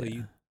 Yeah. So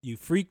you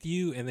freaked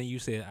you, and then you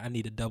said, I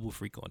need a double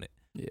freak on it.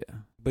 Yeah.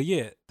 But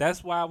yeah,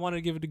 that's why I wanted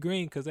to give it the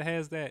green, because it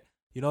has that,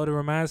 you know what it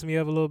reminds me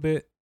of a little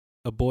bit?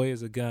 A Boy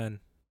is a Gun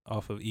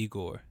off of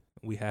Igor.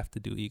 We have to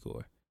do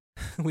Igor.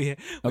 We've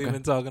Okay.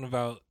 been talking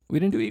about, We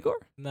didn't do Igor?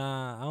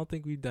 nah, I don't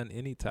think we've done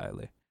any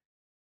Tyler.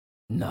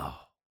 No.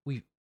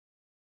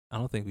 I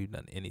don't think we've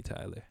done any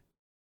Tyler.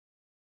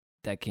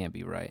 That can't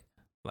be right.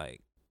 Like,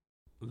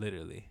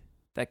 literally.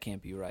 That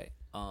can't be right.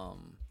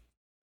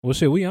 Well,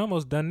 shit, we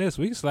almost done this.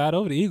 We can slide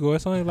over to Igor.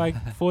 It's only like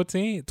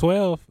 14,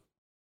 12.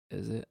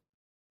 Is it?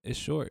 It's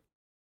short.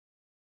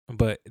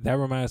 But that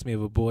reminds me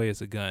of A Boy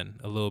is a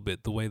Gun a little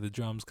bit. The way the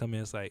drums come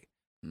in, it's like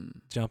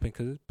jumping.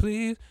 Because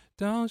please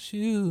don't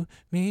shoot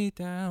me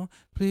down.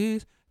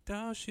 Please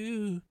don't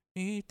shoot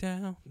me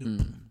down.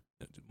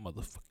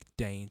 Motherfucking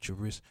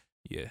dangerous.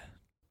 Yeah.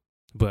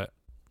 But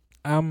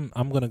I'm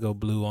going to go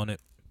blue on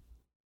it.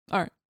 All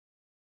right.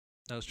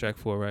 That was track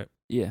 4, right?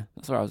 Yeah,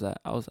 that's where I was at.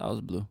 I was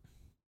blue.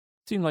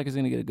 Seemed like it's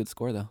gonna get a good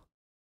score though.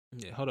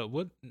 Yeah. Hold up.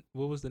 What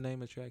was the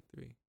name of track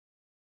 3?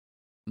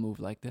 Move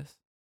like this.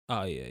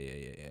 Oh, yeah.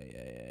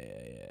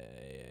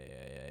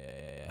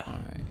 All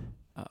right.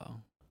 Uh-oh.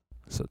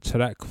 So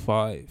track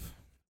 5,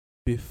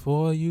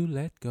 Before You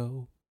Let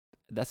Go.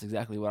 That's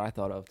exactly what I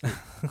thought of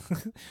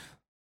too.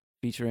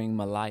 Featuring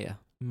Malaya.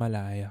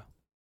 Malaya.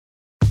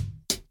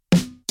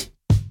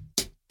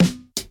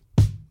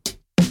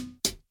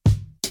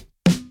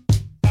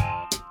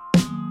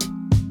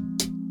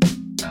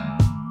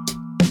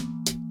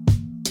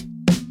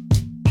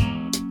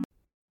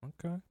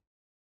 Okay.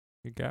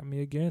 You got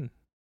me again,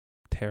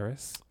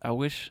 Terrace. I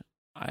wish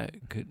I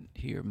could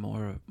hear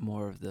more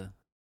of the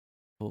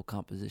full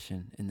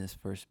composition in this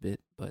first bit,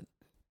 but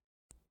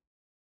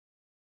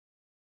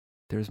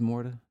there's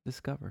more to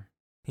discover.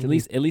 At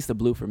least the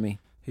blue for me.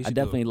 I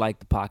definitely like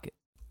the pocket.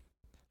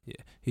 Yeah,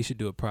 he should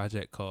do a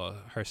project called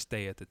Her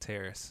Stay at the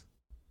Terrace.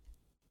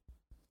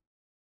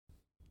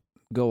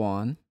 Go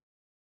on.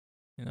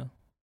 You know,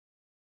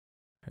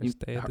 Her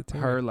Stay at the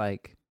Terrace. Her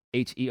like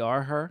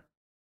HER her.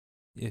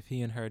 If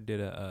he and her did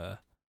a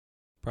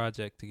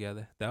project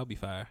together, that would be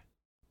fire.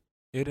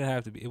 It wouldn't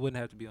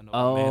have to be on no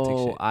romantic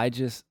shit. I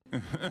just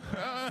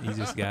You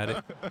just got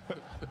it.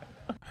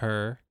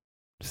 Her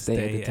stay at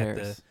the Stay at the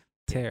terrace.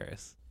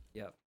 Terrace.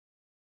 Yep.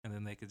 and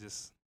then they could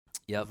just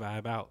Yep.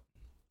 vibe out.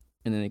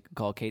 And then they could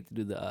call Kate to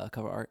do the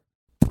cover art.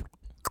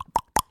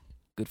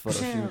 Good photo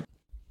shoot.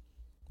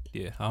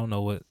 Yeah, I don't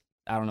know what.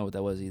 I don't know what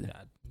that was either.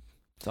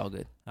 It's all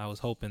good. I was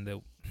hoping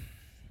that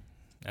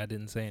I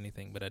didn't say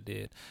anything, but I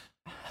did.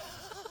 All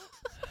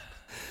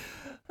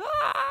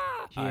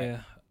right.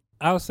 Yeah,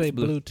 I would say It's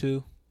blue. blue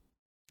 2.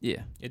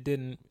 Yeah. It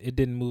didn't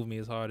move me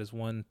as hard as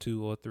 1,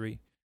 2, or 3.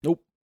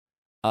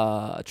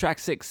 Track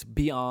 6,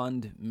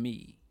 Beyond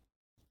Me.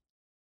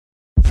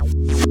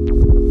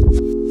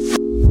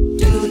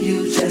 Do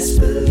you just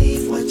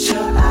believe what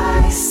your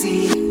eyes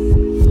see?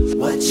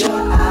 What your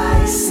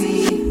eyes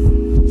see?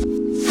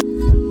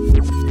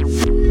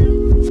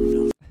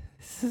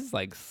 This is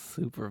like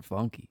super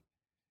funky.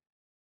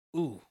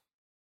 Ooh.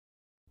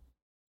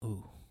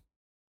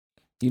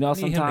 You know, I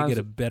need him to sometimes get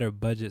a better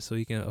budget so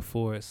he can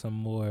afford some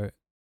more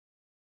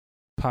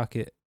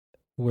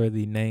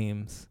pocket-worthy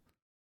names.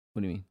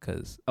 what do you mean?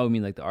 Cause Oh, you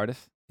mean like the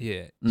artist?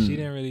 yeah, Mm. she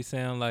didn't really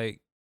sound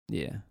like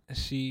Yeah.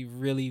 she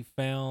really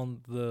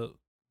found the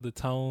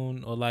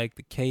tone or like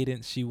the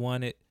cadence she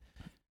wanted.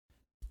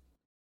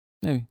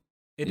 Maybe.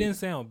 It Yeah. didn't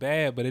sound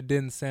bad, but it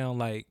didn't sound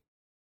like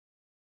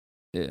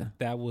Yeah.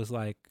 that was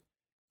like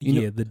You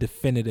know- the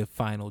definitive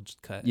final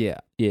cut.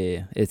 Yeah.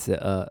 It's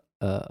a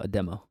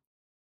demo.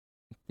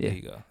 There Yeah.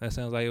 you go. That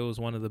sounds like it was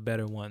one of the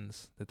better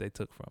ones that they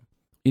took from.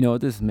 You know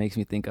what this makes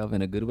me think of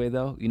in a good way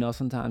though? You know,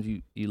 sometimes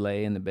you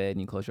lay in the bed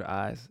and you close your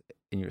eyes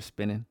and you're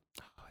spinning.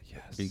 Oh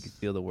yes, So you can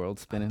feel the world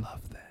spinning. I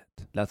love that.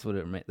 That's what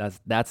it meant. That's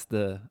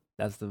the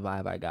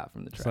vibe I got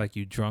from the It's track. like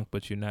you drunk,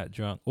 but you're not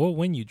drunk, or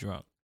when you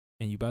drunk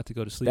and you about to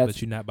go to sleep, That's-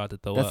 but you're not about to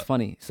throw That's up.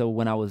 funny. So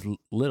when I was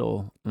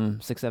little,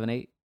 6, 7,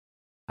 8,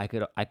 I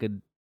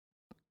could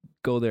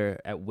go there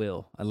at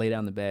will. I lay down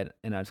in the bed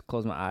and I just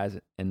close my eyes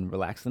and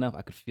relax enough.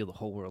 I could feel the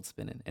whole world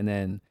spinning. And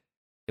then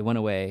it went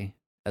away,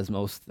 as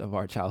most of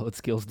our childhood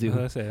skills do.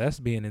 I said that's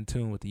being in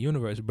tune with the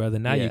universe, brother.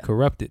 Now Yeah. you're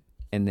corrupted.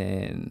 And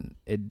then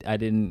I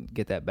didn't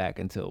get that back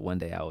until one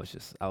day I was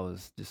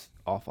just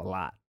off a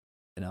lot.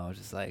 And I was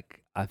just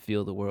like, I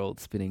feel the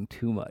world spinning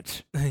too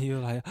much. You're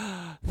like,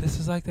 this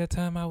is like that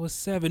time I was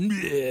 7.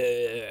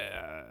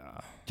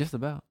 Just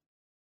about.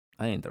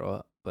 I didn't throw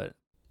up, but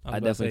I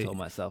definitely told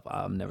myself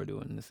I'm never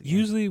doing this again.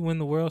 Usually, when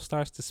the world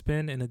starts to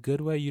spin in a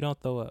good way, you don't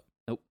throw up.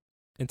 Nope.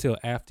 Until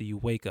after you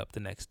wake up the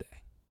next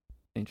day.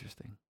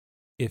 Interesting.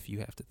 If you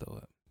have to throw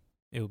up,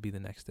 it will be the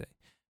next day.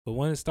 But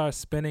when it starts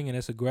spinning and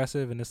it's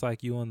aggressive and it's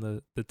like you on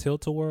the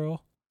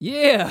tilt-a-whirl.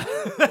 Yeah.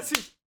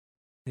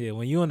 Yeah,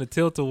 when you on the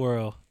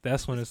tilt-a-whirl,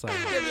 that's when it's like,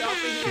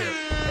 shit.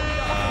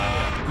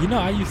 You know,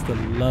 I used to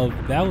love,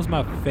 that was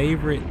my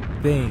favorite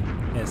thing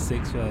at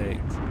Six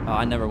Flags. Oh,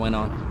 I never went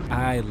on.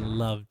 I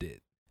loved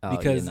it. Oh,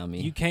 Because yeah, not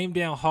me. you came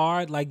down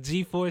hard like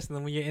G-force, and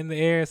then when you're in the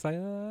air, it's like,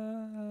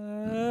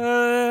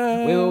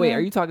 Wait. Are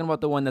you talking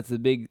about the one that's the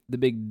big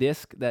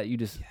disc that you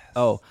just? Yes.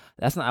 Oh,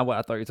 that's not what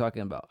I thought you were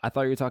talking about. I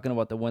thought you were talking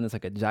about the one that's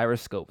like a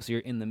gyroscope. So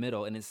you're in the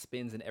middle and it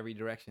spins in every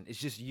direction. It's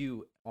just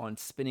you on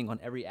spinning on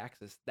every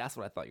axis. That's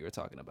what I thought you were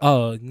talking about.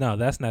 Oh, no,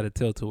 that's not a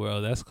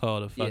tilt-a-whirl. That's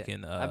called a Yeah,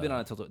 fucking, I've been on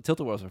a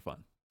tilt-a-whirls are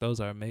fun. those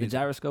are The amazing.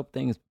 gyroscope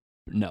thing is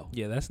no.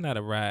 Yeah, that's not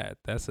a ride.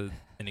 That's an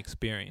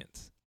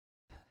experience.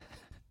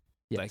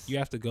 Yes. Like, you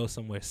have to go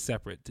somewhere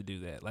separate to do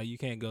that. Like, you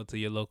can't go to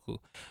your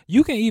local.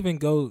 You can even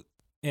go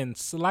and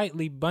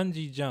slightly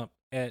bungee jump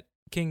at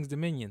King's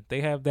Dominion. They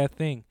have that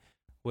thing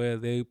where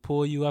they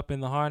pull you up in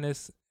the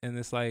harness, and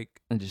it's like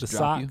And just the drop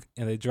sock, you?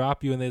 and they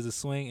drop you, and there's a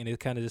swing, and it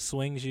kind of just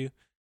swings you.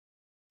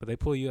 But they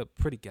pull you up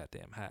pretty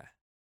goddamn high.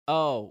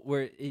 Oh,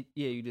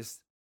 you just.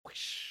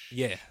 whoosh.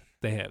 Yeah,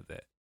 they have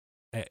that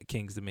at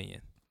King's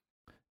Dominion.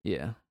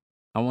 Yeah,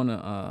 I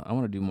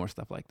wanna do more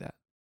stuff like that.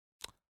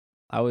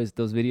 I always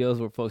those videos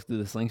where folks do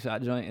the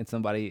slingshot joint and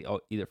somebody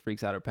either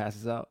freaks out or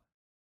passes out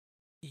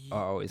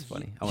are always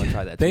funny. I want to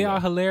try that. They too, are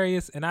though.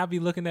 hilarious, and I'll be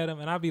looking at them,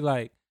 and I'll be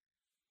like,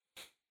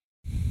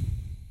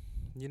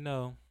 you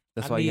know,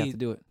 That's I why you have need- to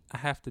do it. I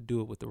have to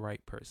do it with the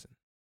right person.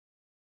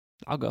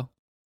 I'll go.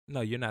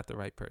 No, you're not the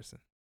right person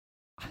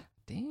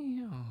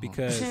Damn.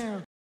 because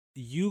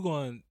you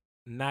gonna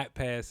not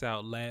pass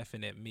out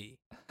laughing at me,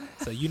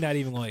 so you're not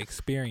even gonna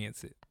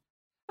experience it.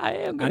 I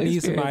am. I Gonna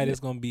need somebody experience that's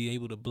gonna be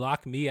able to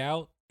block me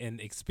out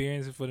and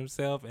experience it for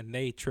themselves, and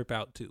they trip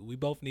out too. We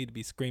both need to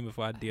be screaming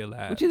for our dear it.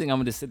 lives. What you think? I'm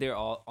gonna just sit there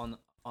all on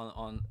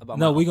about.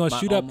 No, my, we're gonna my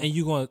shoot up, own- and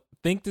you gonna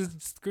think to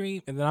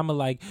scream, and then I'm gonna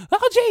like,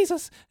 oh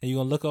Jesus, and you're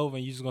gonna look over,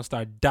 and you're just gonna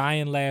start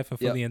dying laughing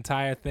for Yep. the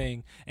entire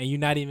thing, and you're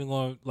not even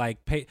gonna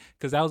like pay,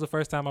 because that was the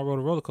first time I rode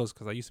a roller coaster,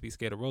 because I used to be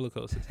scared of roller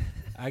coasters.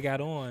 I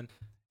got on,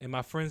 and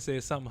my friend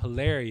said something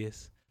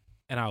hilarious,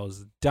 and I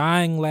was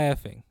dying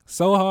laughing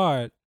so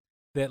hard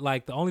that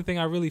like the only thing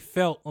I really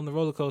felt on the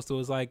roller coaster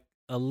was like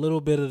a little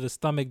bit of the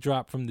stomach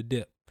drop from the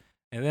dip,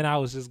 and then I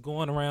was just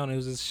going around, and it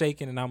was just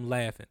shaking, and I'm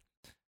laughing,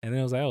 and then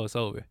it was like, oh, it's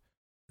over.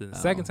 Then the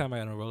second Oh. time I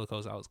got on a roller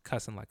coaster, I was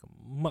cussing like a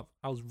mother.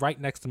 I was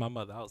right next to my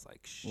mother. I was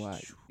like, shh,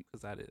 Why?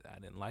 because I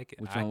didn't like it.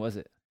 Which one was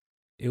it?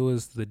 It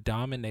was the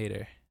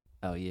Dominator.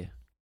 Oh yeah.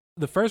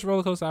 The first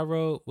roller coaster I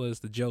rode was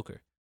the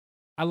Joker.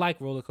 I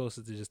like roller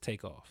coasters to just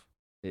take off.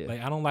 Yeah.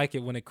 Like I don't like it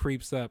when it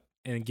creeps up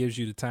and gives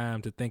you the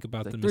time to think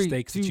about It's the like, 3,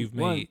 mistakes that 2, you've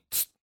 1. made.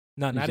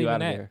 No, Keeps not you even out of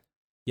that. there.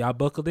 Y'all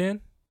buckled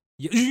in?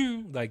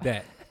 Like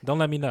that. Don't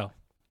let me know.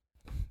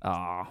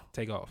 Aw.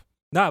 Take off.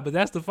 Nah, but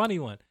that's the funny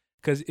one.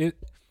 Cause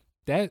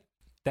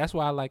that's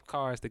why I like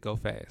cars that go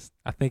fast.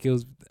 I think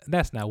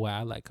that's not why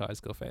I like cars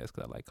to go fast,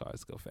 because I like cars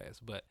to go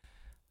fast. But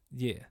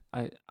yeah.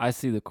 I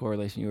see the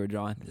correlation you were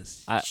drawing.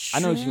 I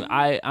know what you.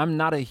 I'm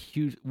not a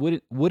huge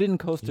wooden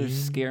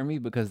coasters scare me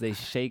because they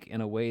shake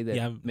in a way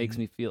that makes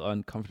me feel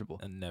uncomfortable.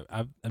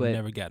 I've But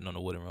never gotten on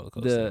a wooden roller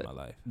coaster in my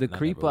life. The and I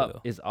creep never up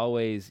will. is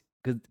always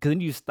because then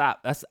you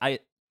stop. I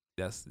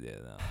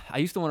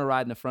used to want to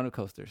ride in the front of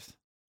coasters,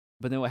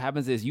 but then what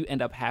happens is you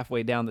end up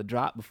halfway down the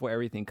drop before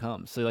everything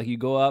comes. So like you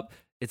go up,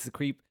 it's the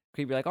creep.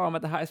 You're like, oh, I'm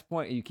at the highest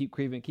point, and you keep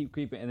creeping,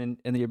 and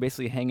then you're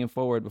basically hanging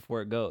forward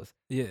before it goes.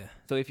 Yeah.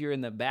 So if you're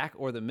in the back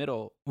or the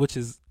middle, Which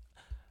is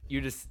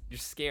you're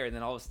scared, and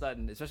then all of a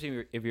sudden,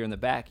 especially if you're in the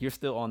back, you're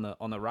still on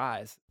the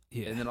rise,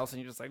 yeah. and then all of a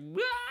sudden you're just like,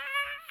 Wah!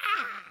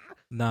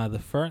 Nah, the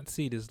front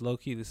seat is low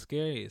key the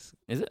scariest.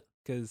 Is it?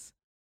 Because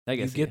I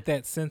guess you get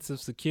that sense of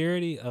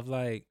security of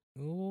like,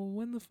 oh,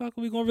 when the fuck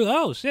are we going to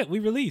oh shit, we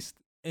released.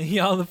 And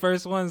y'all the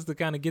first ones to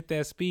kind of get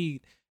that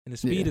speed, and the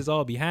speed is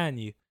all behind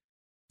you.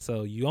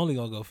 So you only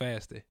gonna go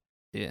faster.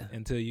 Yeah.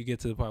 Until you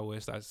get to the part where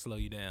it starts to slow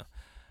you down.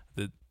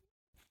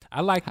 I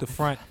like the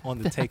front on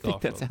the takeoff. I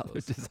think that's how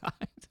they're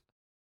designed.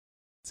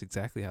 It's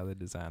exactly how they're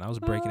designed. I was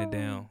breaking it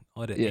down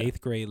on the 8th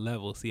grade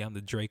level. See, I'm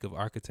the Drake of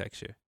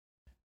architecture.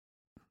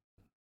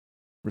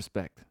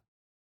 Respect.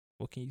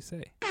 What can you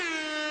say?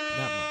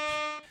 Not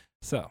much.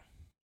 So,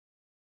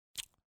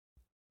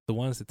 the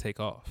ones that take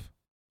off,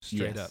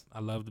 straight up.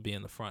 I love to be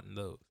in the front in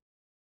those.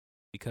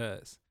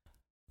 Because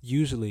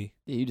usually...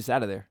 Yeah, you just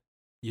out of there.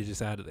 You're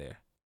just out of there.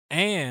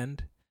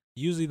 And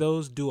usually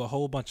those do a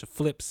whole bunch of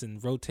flips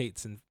and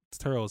rotates and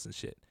twirls and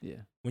shit.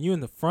 Yeah. When you're in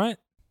the front,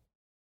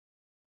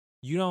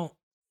 you don't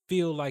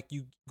feel like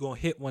you gonna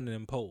hit one of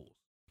them poles.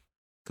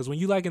 Because when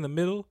you like in the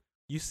middle,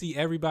 you see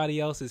everybody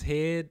else's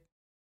head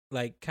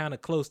like kind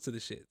of close to the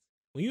shit.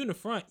 When you're in the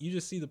front, you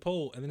just see the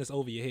pole and then it's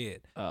over your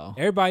head. Oh.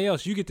 Everybody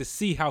else, you get to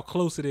see how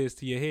close it is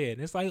to your head.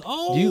 And it's like,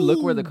 oh. Do you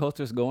look where the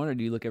coaster's going or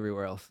do you look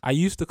everywhere else? I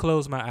used to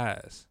close my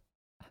eyes.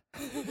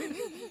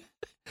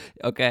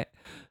 Okay.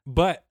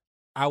 But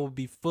I would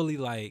be fully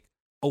like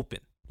open.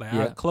 Like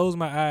I'd close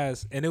my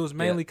eyes, and it was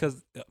mainly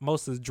because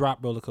most of the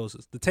drop roller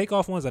coasters, the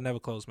takeoff ones, I never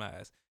close my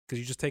eyes because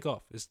you just take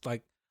off. It's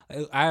like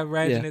I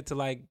imagine it to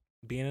like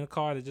being in a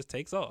car that just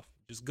takes off,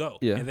 just go,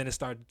 and then it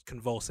started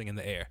convulsing in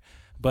the air.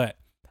 But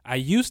I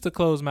used to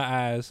close my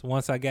eyes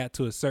once I got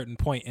to a certain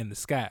point in the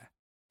sky.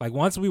 Like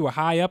once we were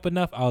high up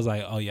enough, I was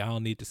like, oh yeah, I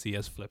don't need to see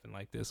us flipping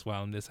like this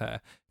while I'm this high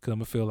because I'm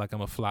gonna feel like I'm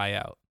gonna fly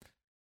out.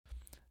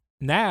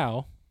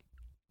 Now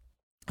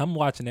I'm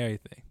watching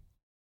everything.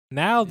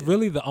 Now,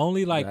 really, the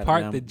only like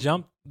part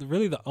that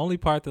really the only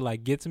part that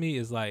like gets me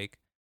is like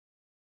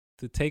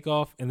the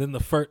takeoff, and then the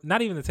first,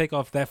 not even the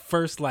takeoff, that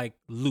first like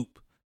loop.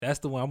 That's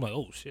the one I'm like,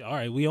 oh shit, all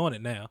right, we on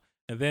it now.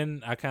 And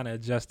then I kind of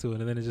adjust to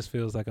it, and then it just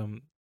feels like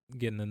I'm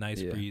getting a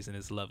nice breeze, and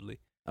it's lovely.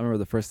 I remember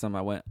the first time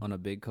I went on a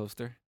big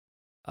coaster.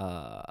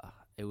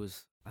 It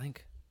was, I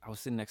think I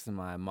was sitting next to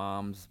my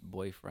mom's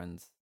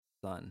boyfriend's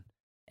son,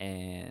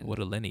 and what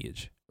a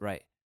lineage,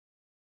 right?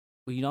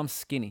 Well, you know I'm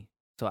skinny,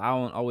 so I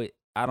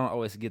don't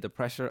always get the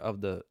pressure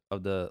of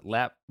the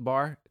lap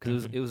bar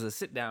because it was a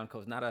sit down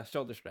coaster, not a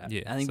shoulder strap.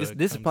 Yeah, I think so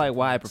this is probably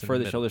why I prefer the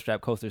middle. shoulder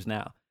strap coasters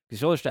now. Because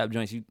shoulder strap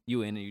joints,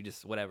 you in and you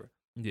just whatever.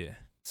 Yeah.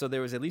 So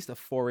there was at least a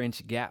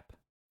 4-inch gap,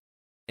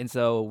 and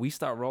so we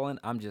start rolling.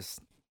 I'm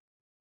just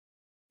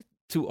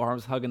 2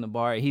 arms hugging the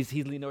bar. He's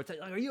leaning over,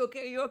 like, "Are you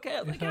okay? Are you okay?"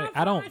 I'm like,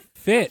 I don't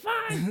fit.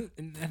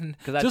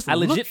 Because I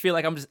legit feel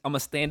like I'm gonna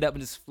stand up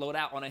and just float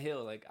out on a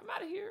hill. Like I'm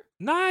out of here.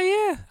 Nah,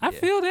 yeah, I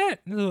feel that.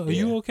 Are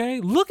you okay?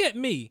 Look at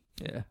me.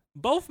 Yeah.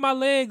 Both my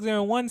legs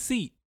are in one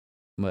seat.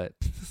 But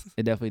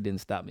it definitely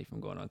didn't stop me from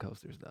going on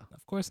coasters, though.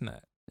 Of course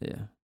not.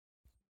 Yeah.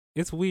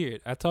 It's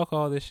weird. I talk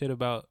all this shit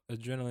about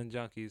adrenaline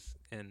junkies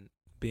and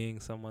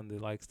being someone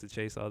that likes to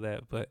chase all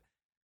that, but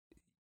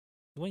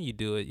when you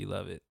do it, you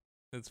love it.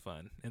 It's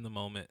fun in the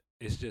moment.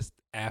 It's just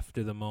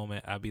after the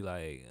moment, I'll be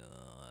like,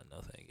 no,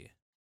 thank you.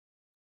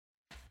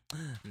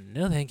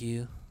 No, thank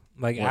you.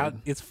 Like,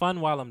 it's fun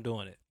while I'm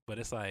doing it, but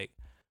it's like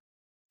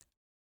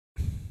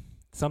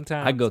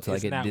sometimes I go till I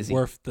it's get not dizzy.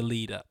 worth the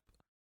lead up.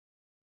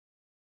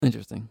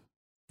 Interesting.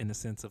 In the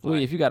sense of well,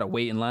 like, if you got to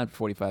wait in line for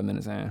 45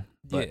 minutes,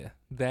 yeah,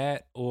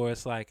 that, or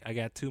it's like I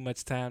got too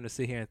much time to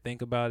sit here and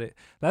think about it.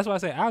 That's why I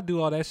say I'll do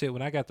all that shit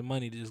when I got the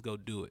money to just go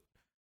do it.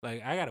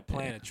 Like I got to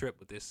plan a trip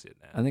with this shit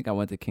now. I think I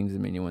went to Kings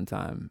Dominion one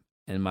time,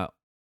 and my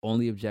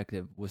only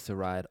objective was to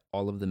ride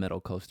all of the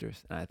metal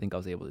coasters, and I think I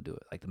was able to do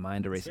it. Like the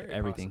Mind Eraser,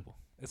 everything. Possible.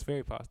 It's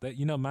very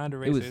possible. Mind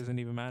Eraser isn't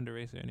even Mind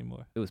Eraser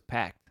anymore. It was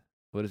packed.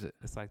 What is it?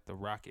 It's like the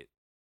Rocket.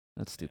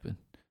 That's stupid.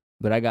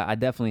 But I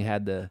definitely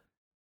had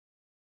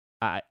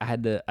I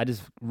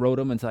just rode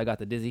them until I got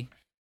the dizzy,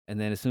 and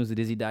then as soon as the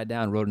dizzy died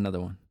down, rode another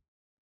one.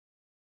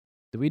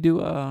 Did we do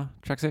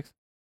track 6?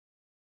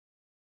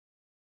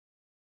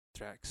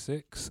 Track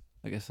 6.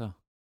 I guess so.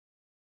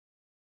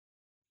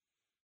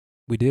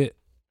 We did.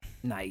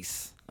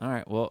 Nice. All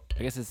right. Well,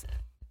 I guess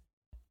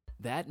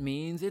that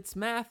means it's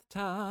math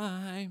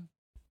time.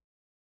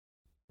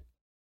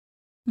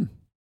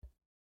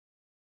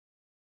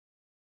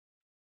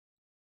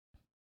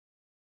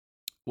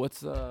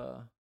 What's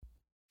Oh.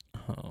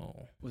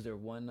 was there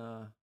one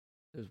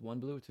there's one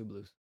blue or two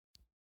blues?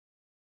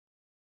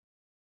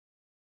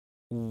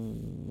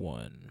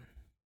 One.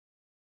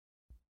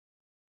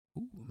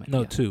 Ooh,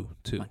 No, two.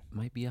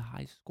 Might be a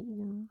high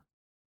score.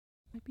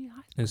 Might be a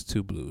high. It's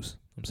two blues.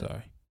 I'm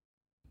sorry.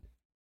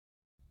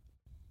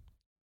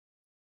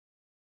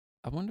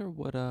 I wonder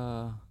what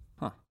I'm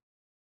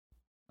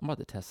about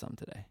to test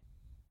something today.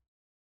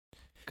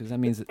 Cuz that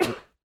means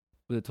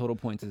the total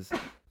points is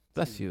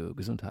bless you,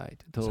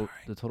 Gesundheit. Sorry.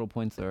 The total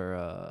points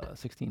are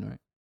 16,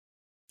 right?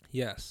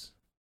 Yes.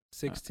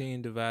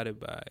 16 divided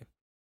by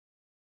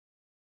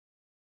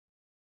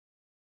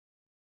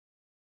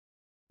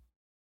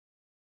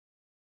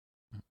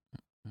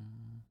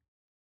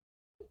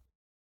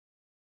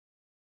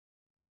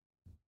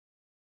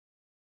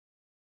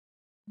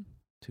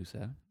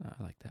 2-7.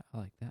 I like that. I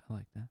like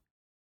that.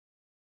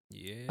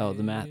 Yeah. Oh,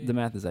 the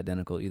math is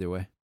identical either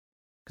way.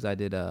 Cuz I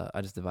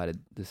just divided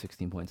the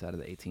 16 points out of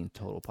the 18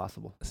 total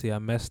possible. See, I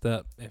messed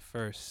up at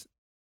first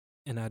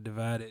and I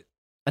divided.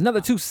 Another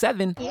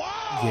 2-7.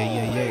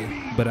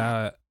 Yeah. But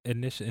I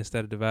initially,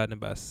 instead of dividing it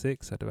by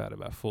 6, I divided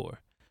by 4.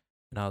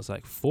 And I was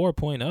like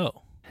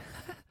 4.0.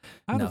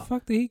 How No. the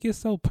fuck did he get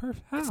so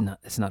perfect? How?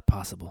 It's not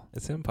possible.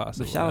 It's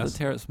impossible. But shout out That's- to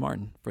Terrace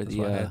Martin for that's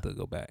the why I had to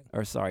go back.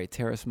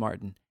 Terrace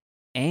Martin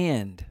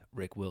and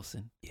Rick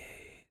Wilson Yes.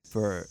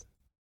 for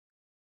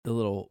the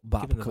little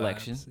bop Giving the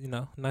collection. vibes, you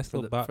know, nice For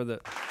little bop.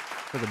 the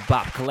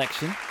bop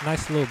collection.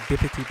 Nice little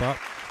bippity bop.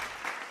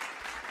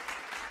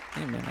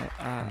 Hey man,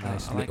 I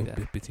Nice like little that.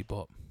 bippity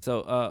bop.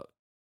 So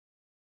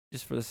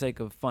just for the sake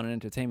of fun and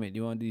entertainment, do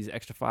you want to do these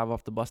extra 5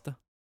 off the Busta?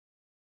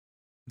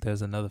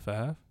 There's another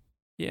 5.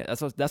 Yeah,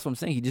 that's what I'm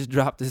saying. He just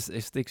dropped this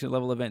Extinction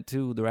Level Event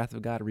 2, The Wrath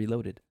of God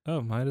Reloaded.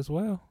 Oh, might as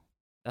well.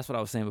 That's what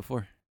I was saying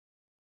before.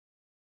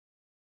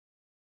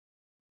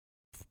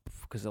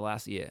 Because the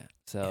last,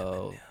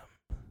 so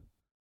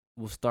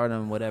we'll start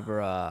on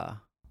whatever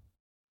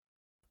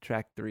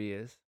track 3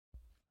 is.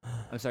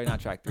 I'm sorry,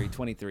 not track 3,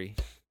 23.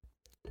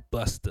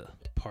 Busta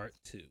Part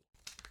 2.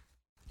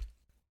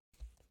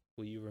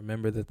 Will you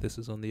remember that this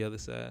is on the other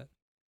side?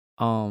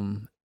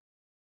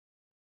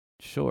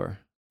 Sure.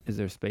 Is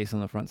there space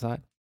on the front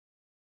side?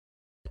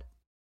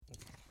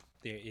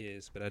 There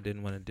is, but I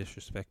didn't want to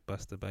disrespect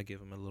Busta by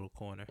giving him a little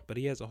corner. But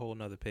he has a whole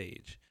nother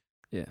page.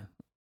 Yeah.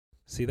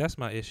 See, that's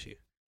my issue.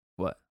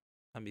 What?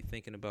 I be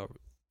thinking about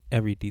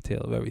every detail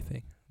of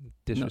everything.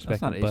 that's not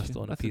Disrespecting an Busta issue.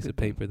 on a That's a piece good of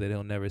thing. paper that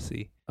he'll never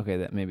see. Okay,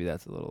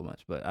 that's a little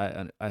much, but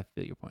I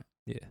feel your point.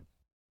 Yeah.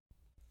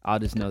 I'll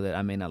just know that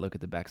I may not look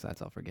at the backside,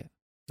 so I'll forget.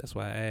 That's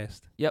why I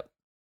asked. Yep.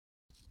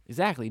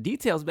 Exactly.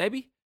 Details,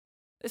 baby.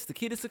 It's the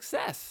key to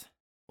success.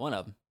 One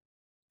of them.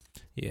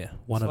 Yeah.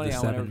 One of the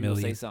 7 Say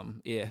million.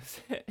 something. Yeah.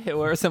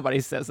 Where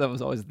somebody says something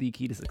is always the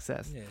key to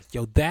success. Yeah.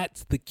 Yo,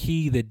 that's the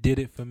key that did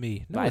it for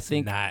me. No, But it's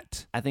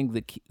not. I think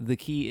the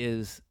key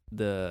is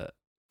the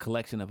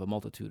collection of a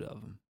multitude of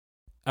them.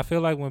 I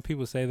feel like when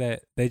people say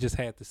that, they just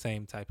had the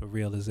same type of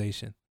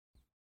realization.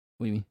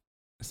 What do you mean?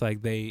 It's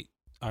like they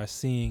are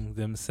seeing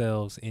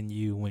themselves in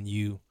you when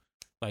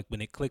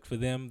it clicked for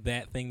them,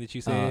 that thing that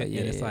you said, and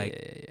it's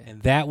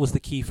and that was the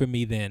key for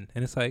me then.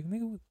 And it's like,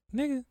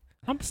 nigga,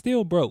 I'm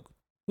still broke.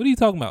 What are you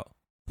talking about?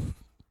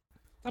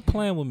 Stop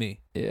playing with me.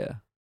 Yeah.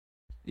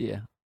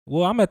 Yeah.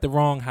 Well, I'm at the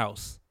wrong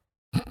house.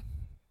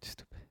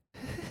 Stupid.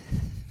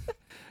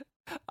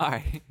 All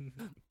right.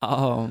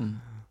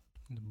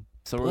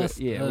 So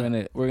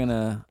we're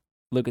gonna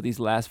look at these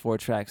last 4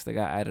 tracks that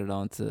got added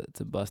on to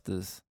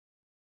Busta's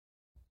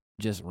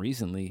just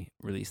recently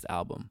released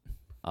album.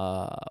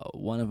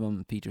 One of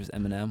them features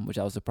Eminem, which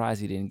I was surprised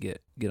he didn't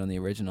get on the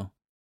original,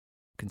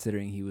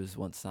 considering he was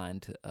once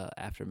signed to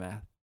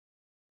Aftermath.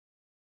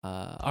 That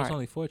All was right.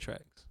 only 4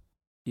 tracks.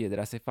 Yeah, did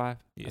I say 5?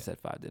 Yeah. I said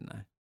 5, didn't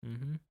I?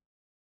 Mm-hmm.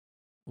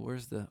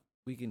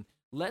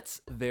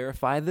 Let's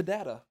verify the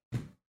data.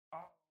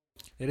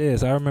 It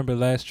is. I remember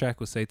last track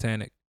was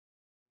Satanic.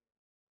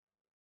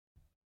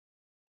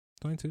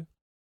 22.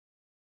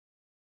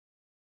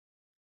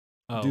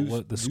 Oh, Deuce,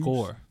 what the deuce.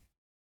 score?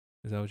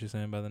 Is that what you're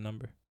saying by the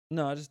number?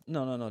 No, I just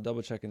no.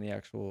 Double checking the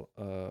actual.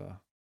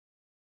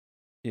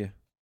 Yeah.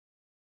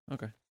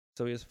 Okay.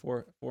 So he has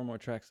four more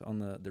tracks on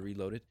the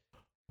Reloaded.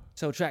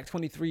 So track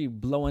 23,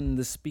 Blowing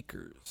the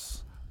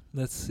Speakers.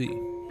 Let's see.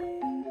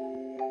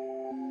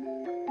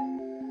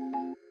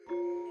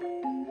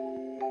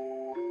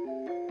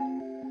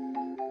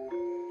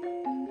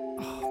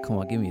 Oh, come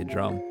on, give me a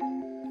drum.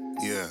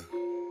 Yeah.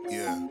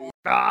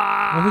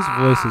 Well, his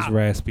voice is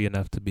raspy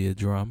enough to be a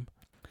drum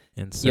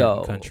in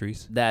certain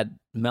countries. That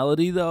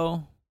melody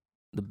though,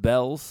 the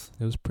bells,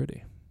 It was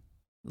pretty.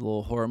 the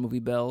little horror movie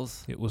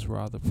bells. It was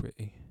rather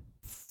pretty.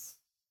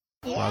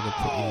 Rather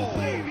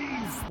pretty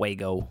indeed.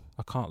 Fuego.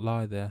 I can't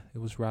lie there. It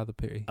was rather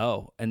pretty.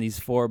 Oh, and these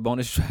 4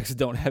 bonus tracks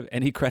don't have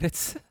any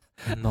credits?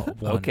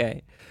 Not one.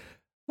 Okay.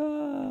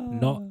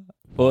 Not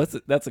Well,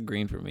 that's a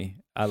green for me.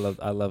 I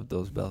love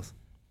those bells.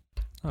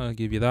 I'll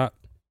give you that.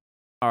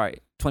 All right,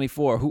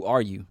 24. Who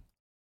are you?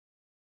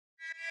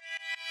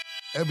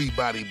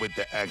 Everybody with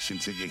the action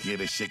till you hear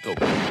the shit go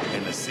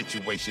and the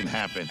situation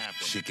happen.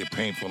 Shit get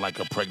painful like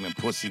a pregnant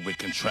pussy with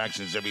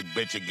contractions. Every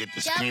bitch you get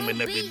to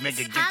screaming, every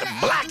nigga get the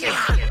blacking.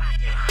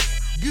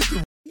 Get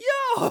the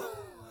Yo,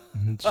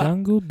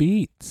 Jungle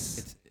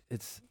Beats.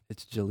 it's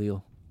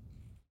Jaleel.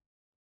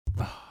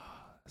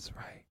 That's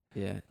right.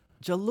 Yeah,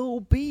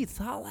 Jaleel Beats.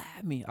 Holla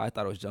at me. I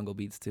thought it was Jungle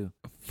Beats too.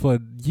 For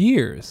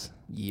years.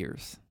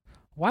 Years.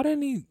 Why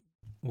didn't he?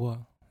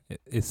 Well,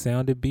 it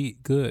sounded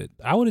beat good.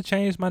 I would have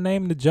changed my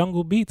name to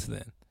Jungle Beats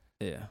then.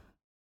 Yeah,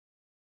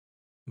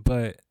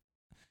 But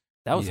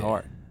that was yeah,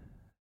 hard.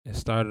 It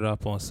started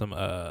up on some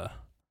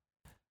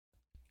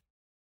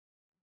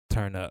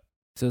turn up.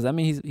 So does that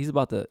mean he's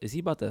about to? Is he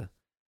about to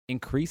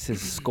increase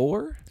his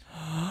score?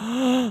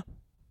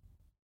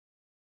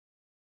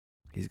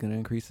 He's gonna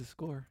increase his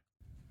score.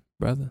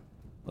 Brother.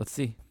 Let's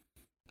see.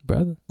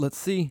 Let's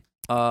see.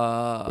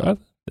 Brother.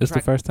 It's the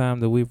track- first time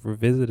that we've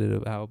revisited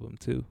an album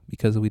too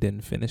because we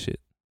didn't finish it.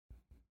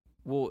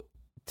 Well,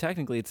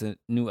 technically, it's a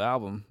new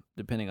album,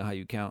 depending on how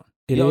you count.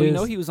 It Yo, you is-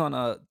 know he was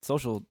on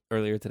social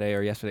earlier today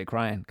or yesterday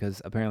crying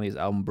because apparently his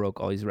album broke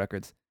all these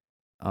records.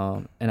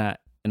 And I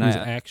He's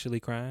actually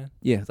crying.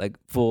 yeah, it's like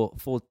full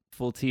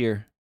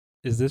tear.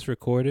 Is this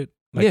recorded?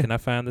 Like, Yeah. can I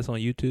find this on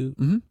YouTube?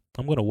 Mm-hmm.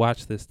 I'm gonna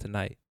watch this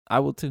tonight. I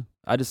will too.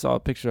 I just saw a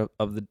picture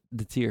of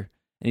the tear,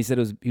 and he said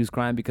he was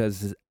crying because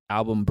his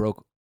album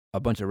broke a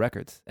bunch of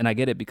records, and I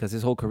get it because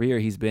his whole career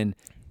he's been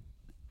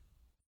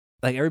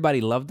like everybody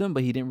loved him,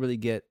 but he didn't really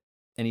get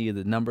any of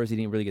the numbers. He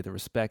didn't really get the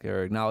respect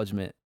or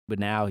acknowledgement. But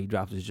now he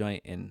dropped his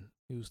joint, and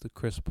He was the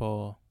Chris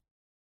Paul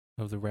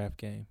of the rap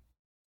game.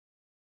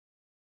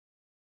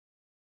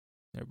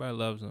 Everybody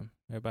loves him.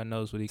 Everybody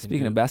knows what he can do.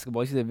 speaking of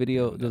basketball, you see that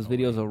video? Yeah, we got Those no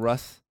videos of rings.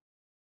 Russ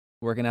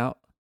working out,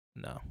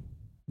 No.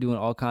 doing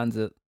all kinds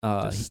of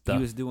Just he stuff.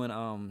 was doing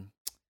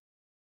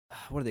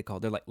what are they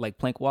called? They're like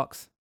plank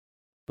walks,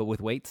 but with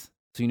weights.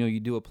 So you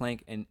do a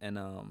plank and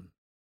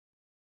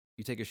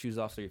you take your shoes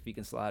off so your feet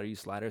can slide or use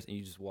sliders and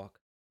you just walk.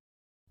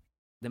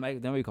 They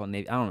might be called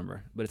Navy. I don't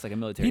remember, but it's like a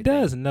military. He thing.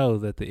 does know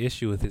that the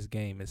issue with his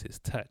game is his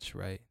touch,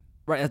 right?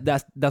 Right.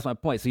 That's my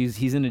point. So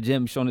he's in the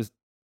gym showing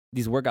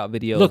these workout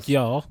videos. Look,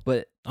 y'all,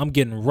 But I'm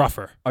getting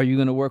rougher. are you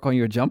gonna work on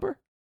your jumper?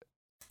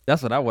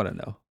 That's what I want to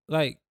know.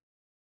 Like,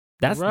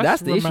 That's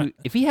Russ the issue.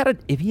 If he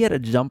had a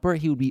jumper,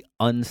 he would be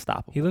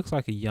unstoppable. he looks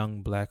like a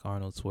young black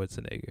Arnold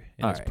Schwarzenegger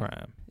in All his right.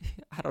 prime.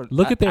 I don't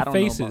Look at their I don't know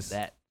about faces.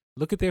 that.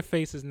 Look at their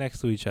faces next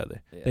to each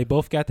other. Yeah. They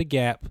both got the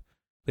gap.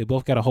 They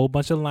both got a whole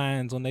bunch of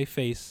lines on their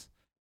face.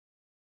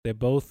 They're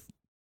both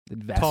The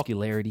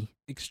vascularity.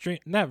 extreme,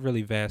 not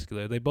really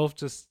vascular. They both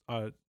just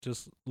are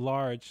just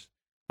large.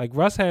 Like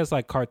Russ has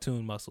like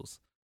cartoon muscles.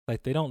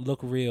 Like they don't look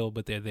real,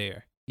 but they're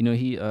there.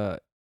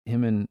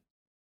 Him and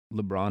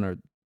LeBron are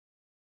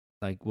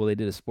like, they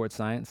did a sports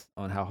science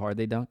on how hard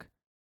they dunk.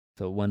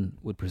 So one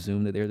would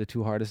presume that they're the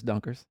two hardest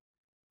dunkers.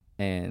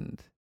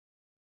 And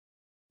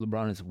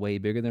LeBron is way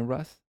bigger than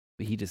Russ,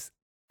 but he just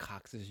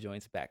cocks his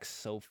joints back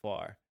so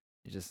far.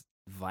 He's just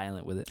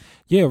violent with it.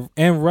 Yeah,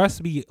 and Russ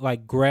be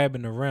like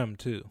grabbing the rim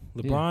too.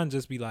 LeBron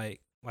just be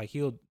like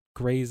he'll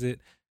graze it.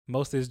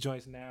 Most of his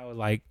joints now are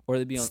like Or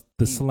they'd be on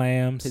the he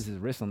slams. hits his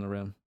wrist on the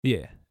rim.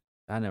 Yeah,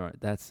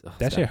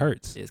 that shit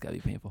hurts. It's gotta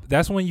be painful.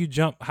 That's when you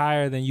jump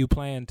higher than you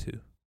plan to.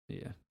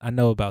 Yeah. I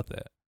know about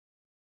that.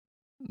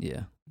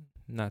 Yeah.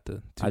 Not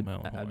to toot my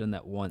own I've horn. done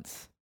that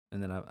once,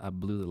 and then I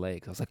blew the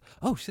leg. I was like,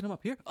 oh shit, I'm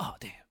up here. Oh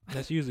damn.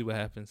 That's usually what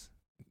happens.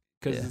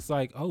 Because Yeah. it's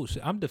like, oh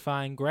shit, I'm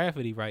defying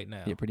gravity right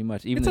now. Yeah, pretty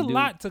much. It's a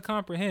lot to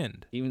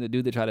comprehend. Even the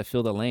dude that tried to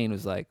fill the lane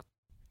was like,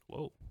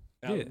 Whoa.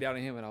 I Yeah. looked down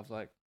at him, and I was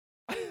like,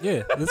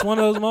 Yeah, it's one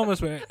of those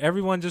moments where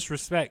everyone just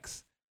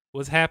respects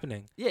what's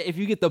happening. yeah, if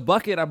you get the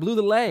bucket, I blew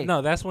the leg.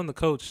 No, that's when the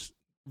coach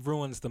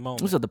ruins the It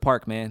moment. was at the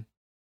park, man.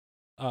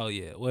 Oh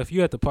yeah. Well, if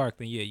you're at the park,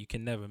 then yeah, you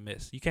can never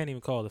miss. You can't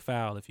even call the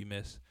foul if you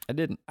miss. I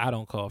didn't. I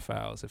don't call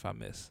fouls if I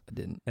miss. I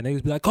didn't. And they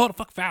just be like, call the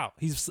fuck foul.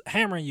 He's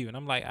hammering you. And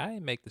I'm like, I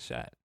didn't make the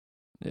shot.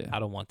 Yeah. I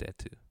don't want that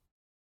too.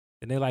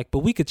 And they're like, but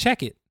we could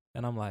check it.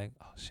 And I'm like,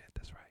 oh shit,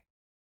 that's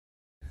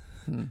right.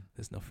 Hmm.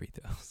 There's no free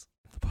throws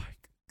at the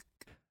park.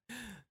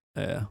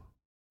 Yeah.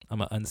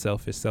 I'm an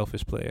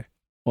selfish player.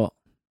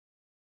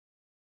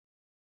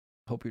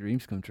 Hope your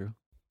dreams come true.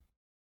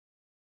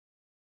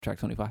 Track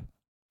 25.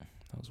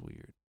 That was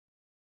weird.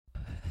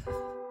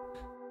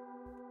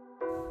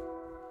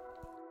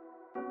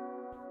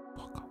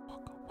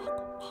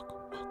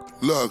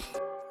 Look.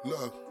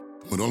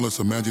 With all this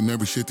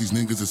imaginary shit these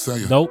niggas are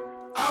saying. Nope.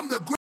 I'm the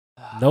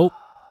Nope.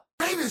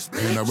 greatest,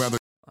 bitch. And I'd rather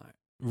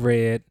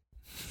Red.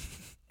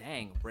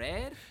 Dang,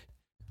 red?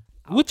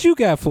 What you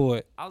got for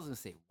it? I was gonna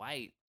say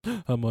white.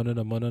 I'm on it.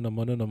 All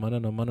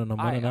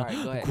right, go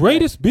ahead.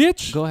 Greatest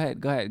bitch. Go ahead.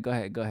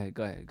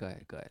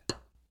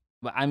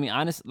 But I mean,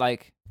 honest,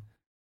 like,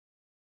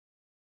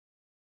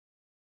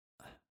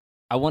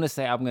 I want to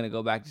say I'm gonna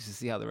go back just to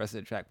see how the rest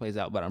of the track plays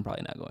out, but I'm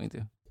probably not going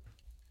to.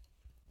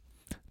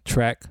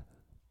 Track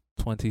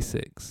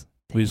 26.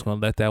 We just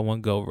gonna let that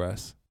one go,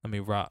 Russ. I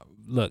mean, Rob.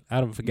 Look, I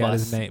don't forgot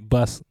his Bus. name.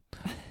 Bus.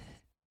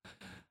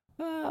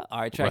 All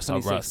right, track Russell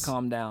 26. Russ.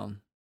 Calm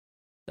down.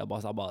 That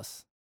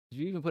boss. Did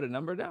you even put a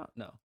number down?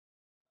 No.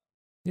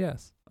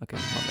 Yes. Okay.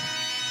 My bad.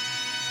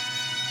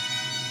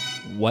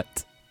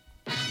 What?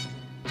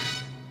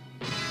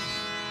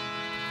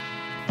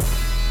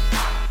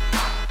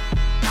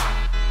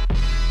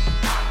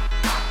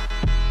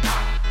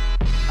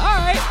 All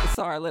right.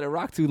 Sorry, I let it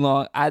rock too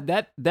long.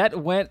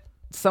 That went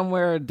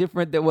somewhere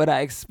different than what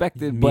I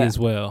expected, Me but as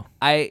well.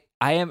 I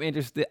am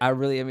interested. I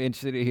really am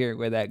interested in hearing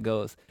where that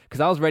goes because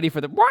I was ready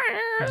for the.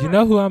 You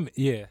know who I'm?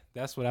 Yeah,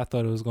 that's what I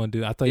thought it was gonna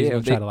do. I thought he was Yeah,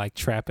 gonna they- try to like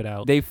trap it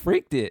out They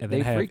freaked it. and They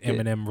then have freaked it.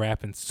 Eminem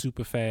rapping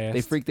super fast.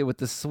 They freaked it with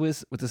the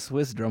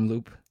Swiss drum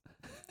loop.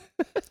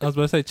 I was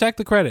about to say, check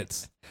the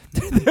credits.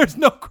 There's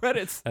no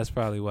credits. That's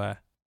probably why.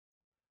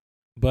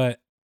 But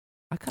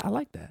I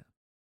like that.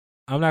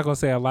 I'm not gonna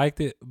say I liked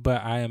it,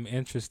 but I am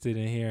interested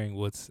in hearing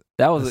what's.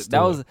 That Let's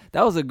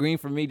was a green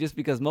for me just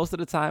because most of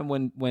the time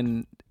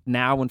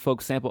when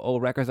folks sample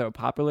old records that were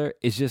popular,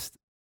 it's just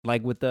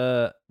like with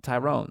the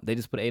Tyrone, they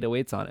just put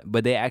 808s on it,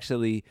 but they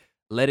actually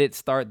let it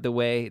start the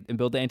way and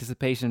build the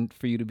anticipation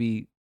for you to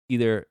be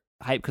either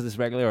hyped because it's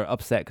regular or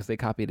upset because they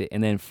copied it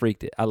and then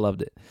freaked it. I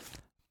loved it.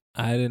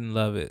 I didn't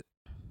love it,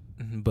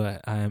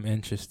 but I am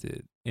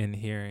interested in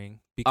hearing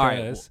All right,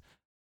 because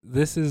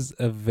this is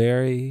a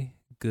very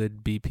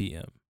good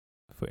BPM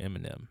for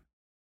Eminem.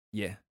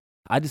 Yeah,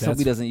 I just hope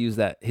he That's- doesn't use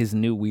his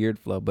new weird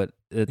flow, but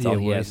it's all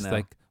he where has it's now.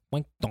 like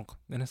wink donk,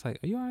 and it's like,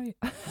 are you alright?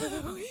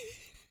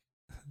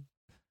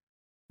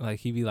 Like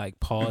he be like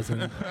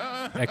pausing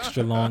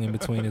extra long in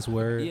between his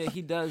words. Yeah,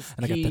 he does.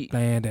 And I got the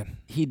band and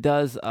He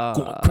does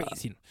going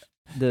crazy.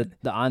 the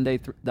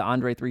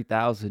Andre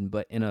 3000,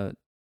 but in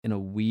a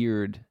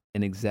weird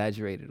and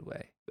exaggerated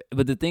way.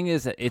 But the thing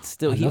is that it's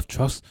still I love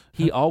trust.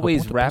 he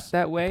always want the rapped bus.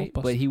 that way, want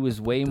bus. but he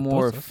was way the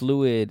more bus.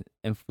 fluid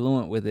and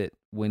fluent with it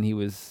when he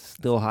was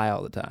still high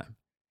all the time.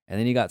 And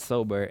then he got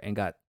sober and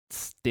got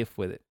stiff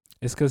with it.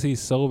 It's because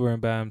he's sober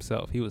and by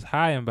himself. He was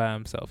high and by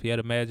himself. He had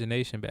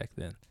imagination back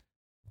then.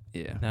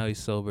 Yeah. Now he's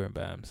sober and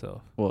by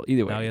himself. Well,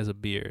 either Now he way, has a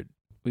beard.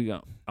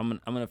 I'm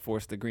gonna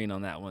force the green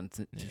on that one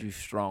to you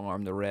strong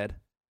arm the red.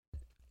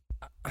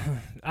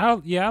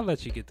 I'll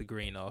let you get the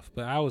green off,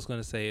 but I was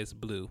gonna say it's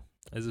blue.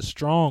 It's a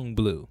strong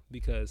blue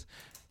because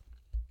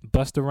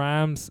Busta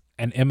Rhymes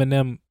and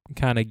Eminem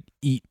kind of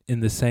eat in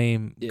the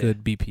same Yeah.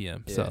 good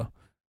BPM. Yeah. So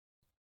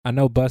I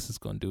know Busta's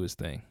gonna do his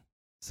thing.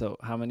 So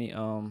how many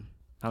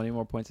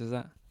more points is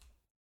that?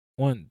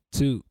 1,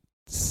 2,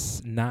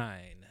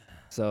 9.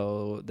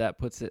 So that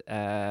puts it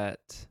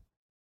at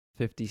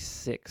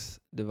 56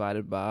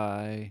 divided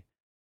by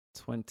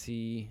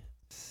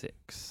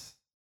 26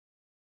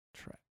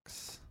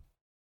 tracks,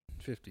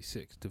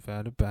 56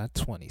 divided by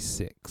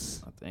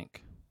 26. I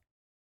think.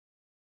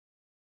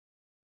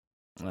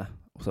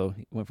 So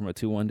he went from a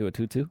 2-1 to a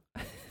 2-2.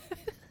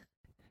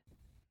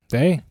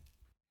 Hey,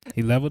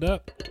 he leveled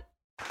up.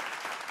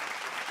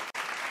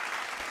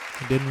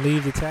 He didn't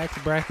leave the tax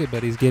bracket,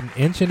 but he's getting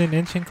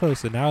inching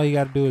closer. Now all he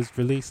got to do is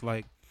release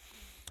like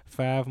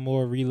 5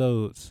 more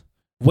reloads.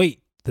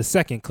 Wait, the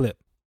second clip.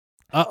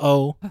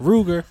 Uh-oh,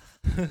 Ruger.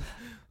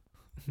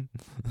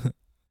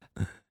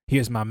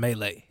 Here's my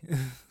melee.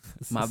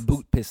 My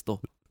boot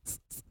pistol.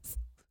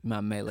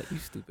 My melee. You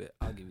stupid.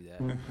 I'll give you that.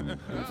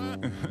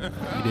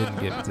 He didn't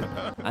give it to me.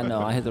 I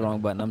know. I hit the wrong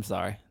button. I'm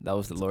sorry. That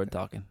was the Lord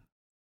talking.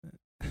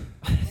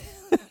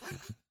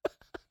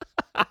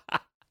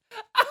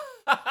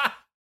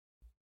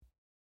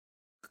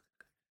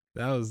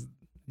 That was,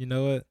 you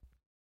know what?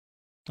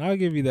 I'll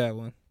give you that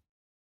one.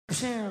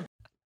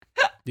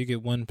 You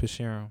get 1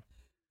 Pashero.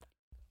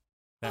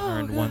 That Oh,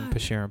 earned 1 God.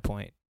 Pashero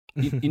point.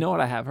 you know what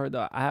I have heard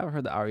though? I haven't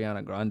heard the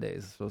Ariana Grande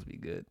is supposed to be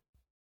good.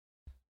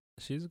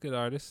 She's a good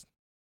artist.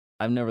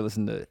 I've never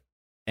listened to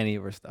any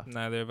of her stuff.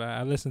 Neither have I.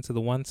 I listened to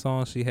the one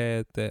song she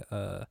had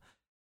that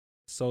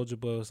Soulja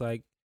Boy was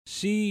like,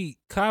 she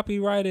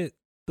copyrighted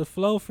the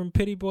flow from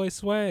Pity Boy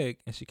Swag,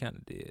 and she kind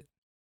of did.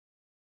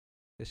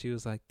 And she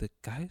was like, the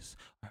guys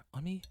are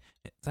on me,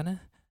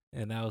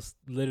 and that was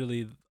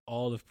literally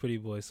all of Pretty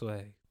Boy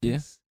Swag. Yeah.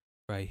 This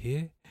right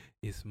here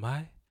is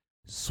my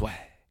swag.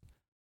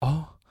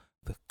 All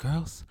the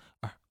girls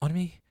are on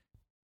me.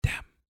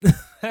 Damn.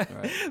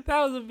 Right.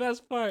 That was the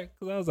best part,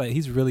 because I was like,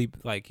 he's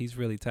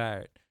really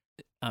tired.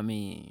 I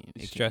mean,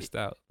 He's stressed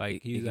out.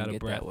 Like he's out of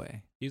breath. That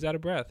way. He's out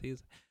of breath.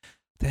 He's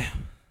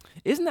damn.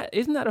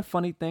 Isn't that a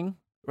funny thing,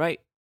 right?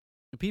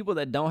 The people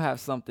that don't have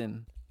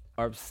something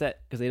are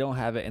upset because they don't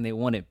have it and they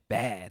want it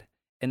bad,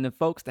 and the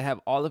folks that have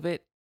all of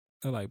it,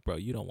 They're like, bro,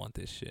 you don't want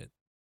this shit.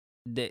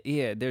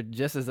 they're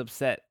just as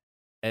upset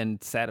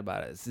and sad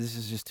about it. This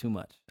is just too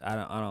much. I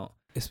don't.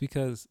 It's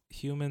because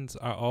humans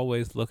are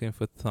always looking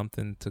for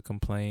something to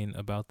complain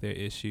about their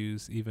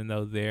issues, even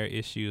though their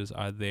issues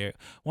are there.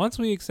 Once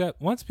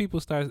people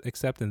start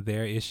accepting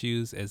their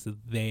issues as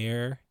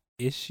their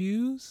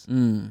issues,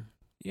 you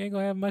ain't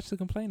gonna have much to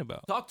complain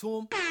about. Talk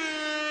to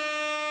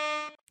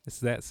them. It's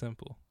that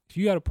simple. If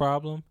you got a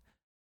problem,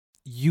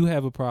 you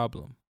have a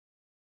problem.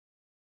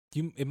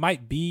 it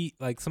might be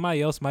like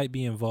somebody else might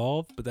be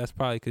involved, but that's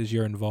probably because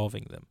you're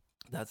involving them.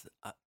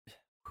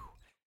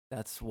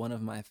 That's one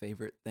of my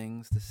favorite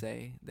things to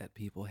say that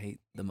people hate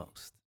the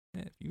most.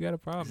 Yeah, if you got a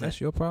problem,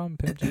 that's your problem,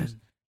 Pimp Juice.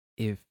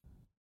 If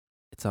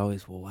it's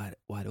always, well,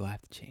 why do I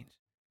have to change?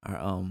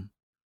 Our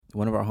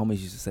one of our homies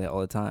used to say it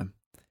all the time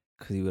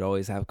because he would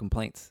always have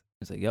complaints.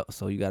 It's like, yo,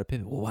 so you got to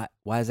pivot. Well,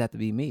 why does that have to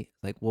be me?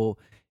 Like, well,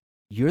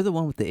 you're the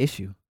one with the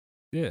issue.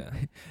 Yeah.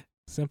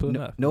 Simple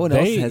enough. No one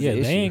else has the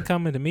issue. They ain't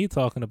coming to me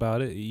talking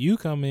about it. You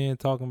come in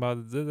talking about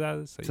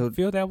it. So you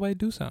feel that way,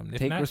 do something.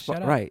 If not,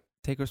 shut up. Right.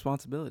 Take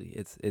responsibility.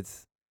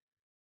 It's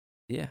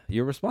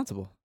you're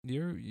responsible.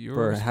 You're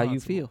for responsible. how you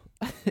feel.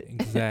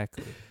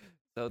 Exactly.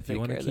 So if you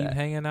want to keep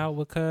hanging out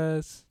with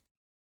cuz,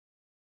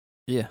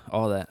 yeah,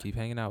 all that. Keep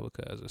hanging out with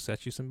cuz, or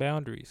set you some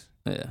boundaries.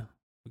 Yeah.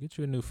 We'll get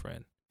you a new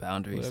friend.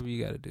 Boundaries. Whatever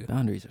you got to do.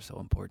 Boundaries are so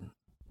important.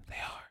 They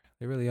are.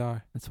 They really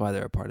are. That's why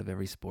they're a part of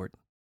every sport.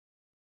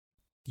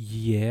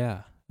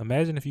 Yeah.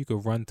 Imagine if you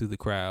could run through the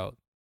crowd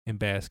in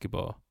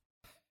basketball.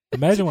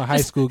 Imagine what high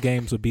school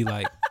games would be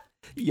like.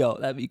 Yo,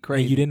 that'd be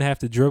crazy. And you didn't have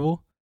to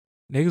dribble.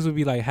 Niggas would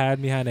be like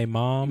hiding behind their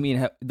mom. You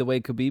mean the way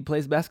Khabib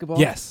plays basketball?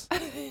 Yes.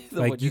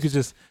 Like you could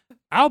just,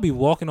 I'll be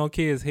walking on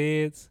kids'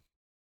 heads.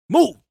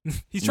 Move.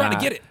 He's trying to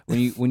get it.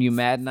 When you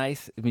mad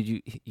nice, I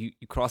mean you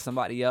cross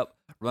somebody up,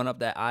 run up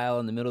that aisle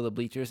in the middle of the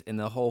bleachers, and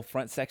the whole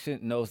front section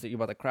knows that you're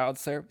about to crowd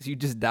surf. So you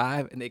just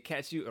dive and they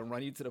catch you and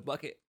run you to the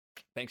bucket.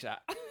 Bank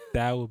shot.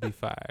 That would be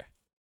fire.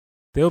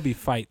 There'll be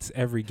fights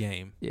every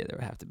game. Yeah, there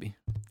would have to be.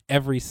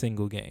 Every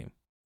single game.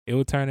 It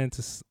would turn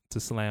into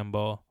slam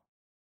ball,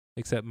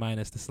 except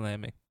minus the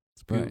slamming.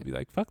 So people would be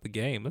like, fuck the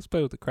game. Let's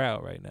play with the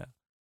crowd right now.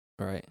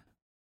 Right.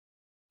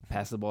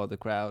 Pass the ball to the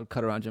crowd,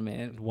 cut around your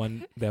man.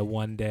 That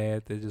one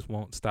dad that just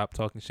won't stop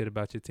talking shit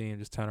about your team,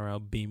 just turn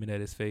around beaming at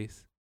his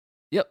face.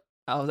 Yep.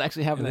 I was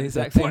actually having the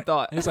exact same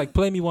thought. It's like,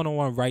 play me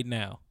one-on-one right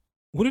now.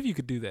 What if you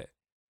could do that?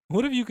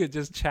 What if you could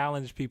just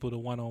challenge people to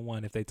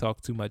one-on-one if they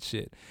talk too much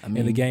shit? I mean,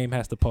 and the game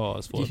has to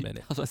pause for a minute.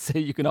 I was going to say,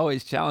 you can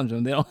always challenge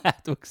them. They don't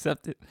have to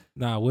accept it.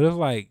 Nah, what if,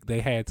 like,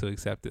 they had to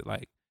accept it?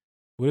 Like,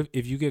 what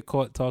if you get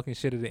caught talking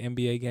shit at an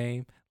NBA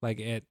game, like,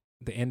 at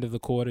the end of the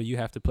quarter, you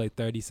have to play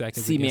 30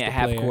 seconds See me at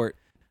half court.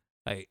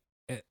 Like,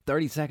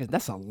 30 seconds,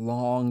 that's a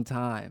long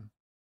time.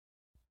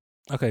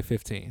 Okay,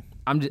 15.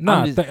 I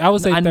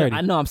would say 30.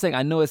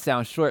 I know it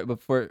sounds short,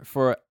 but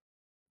for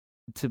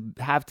to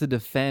have to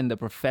defend a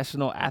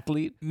professional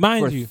athlete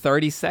for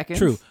 30 seconds.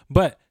 True,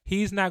 but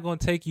he's not going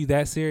to take you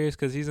that serious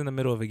because he's in the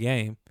middle of a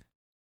game.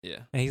 Yeah.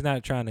 And he's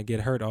not trying to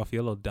get hurt off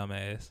your little dumb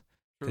ass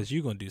because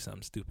you're going to do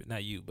something stupid.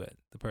 Not you, but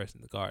the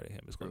person guarding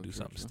him is going to do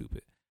something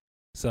stupid.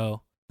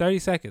 So, 30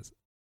 seconds.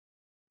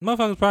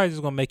 Motherfucker's probably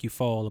just going to make you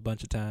fall a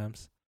bunch of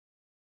times.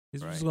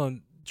 He's just going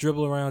to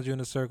dribble around you in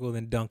a circle,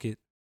 then dunk it,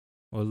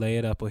 or lay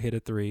it up, or hit a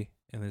three,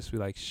 and then just be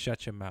like,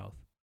 shut your mouth.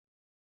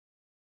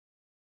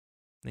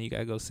 Then you got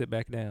to go sit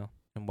back down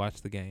and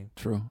watch the game.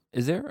 True.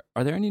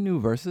 Are there any new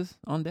verses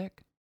on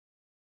deck?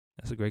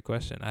 That's a great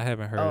question. I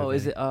haven't heard of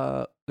it.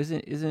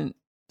 Isn't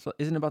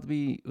it about to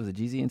be, was it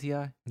Jeezy and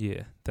T.I.?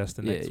 Yeah, that's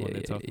the next one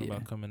they're talking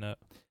about coming up.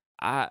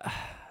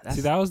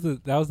 See, that was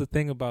the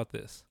thing about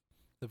this.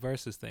 The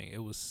versus thing.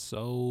 It was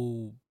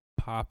so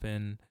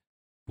popping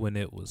when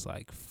it was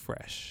like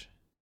fresh.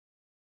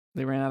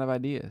 They ran out of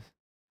ideas.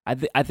 I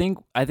think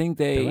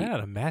they ran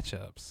out of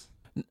matchups.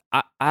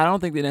 I don't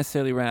think they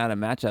necessarily ran out of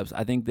matchups.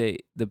 I think the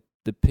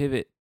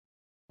pivot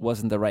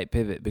wasn't the right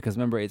pivot because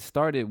remember it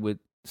started with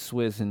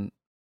Swizz and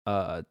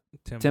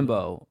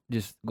Timbo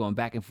just going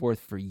back and forth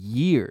for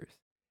years.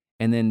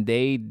 And then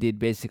they did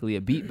basically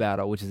a beat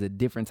battle, which is a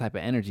different type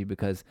of energy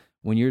because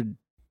when you're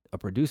a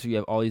producer, you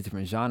have all these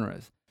different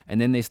genres. And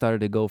then they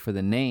started to go for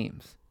the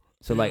names.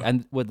 So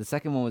the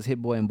second one was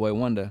Hit Boy and Boy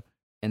Wonder.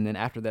 And then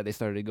after that, they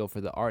started to go for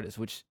the artists,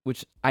 which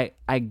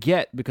I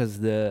get because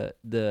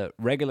the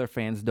regular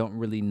fans don't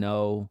really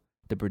know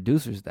the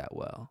producers that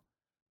well.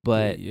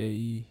 But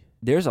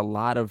there's a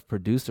lot of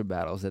producer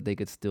battles that they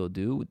could still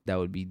do that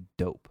would be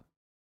dope.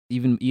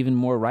 Even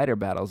more writer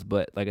battles,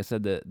 but like I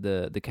said,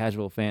 the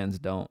casual fans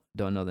don't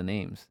know the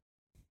names,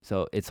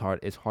 so it's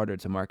harder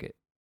to market.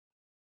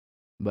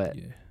 But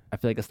I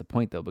feel like that's the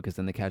point though, because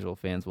then the casual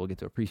fans will get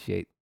to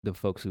appreciate the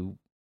folks who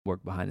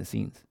work behind the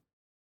scenes.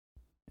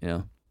 You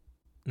know?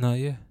 No,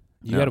 yeah,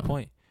 you got a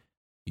point.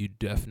 You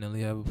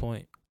definitely have a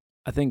point.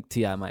 I think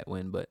T.I. might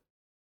win, but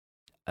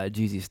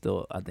Jeezy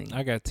still. I think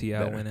I got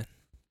T.I. winning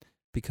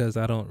because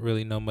I don't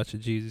really know much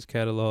of Jeezy's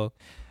catalog,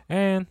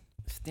 and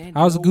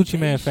I was a Gucci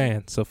Mane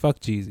fan, so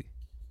fuck Jeezy.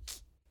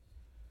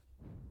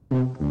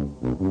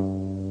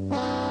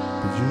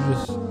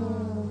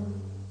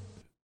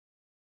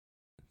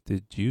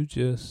 Did you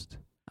just?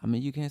 I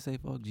mean, you can't say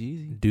fuck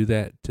Jeezy. Do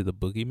that to the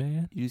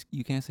Boogeyman?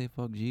 You can't say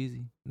fuck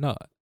Jeezy. No,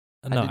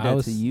 I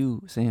was to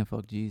you saying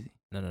fuck Jeezy.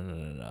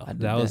 No.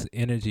 That was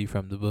energy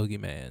from the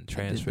Boogeyman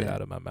transferred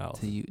out of my mouth.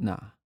 To you, nah.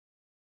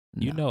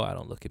 You know I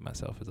don't look at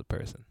myself as a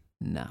person.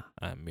 Nah.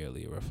 I'm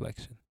merely a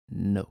reflection.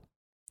 No.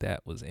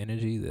 That was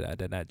energy that I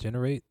did not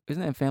generate.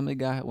 Isn't that Family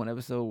Guy one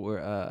episode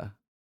where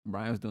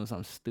Brian was doing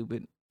something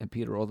stupid and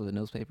Peter rolled up the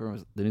newspaper.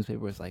 And the newspaper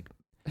was like,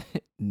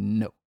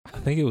 no. I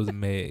think it was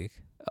Meg.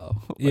 Oh,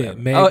 Yeah, whatever.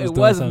 Meg Oh, was it doing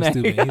was something Meg.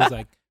 stupid. He was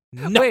like,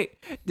 no, Wait,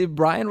 did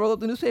Brian roll up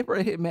the newspaper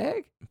and hit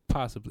Meg?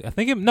 possibly. I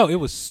think it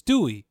was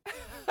Stewie.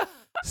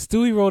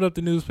 Stewie rolled up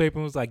the newspaper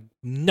and was like,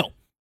 no,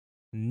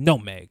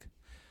 Meg.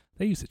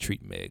 They used to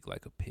treat Meg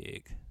like a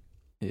pig.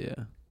 Yeah.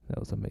 That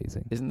was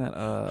amazing. Isn't that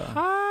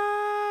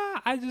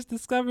I just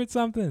discovered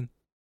something.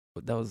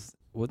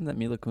 wasn't that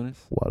Mila Kunis?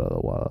 You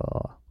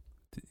What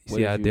see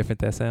did how you- different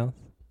that sounds?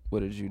 What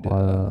did you do?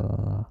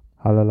 What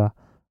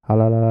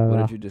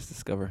did you just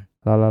discover?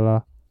 La la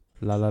la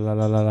la la la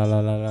la la la la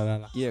la la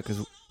la Yeah,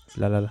 because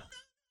la la la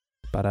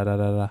ba da da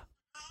da da.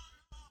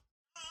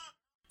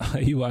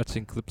 Are you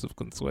watching clips of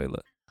Consuela?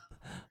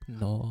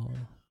 No.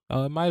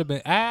 Oh, it might have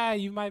been.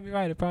 You might be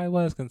right. It probably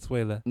was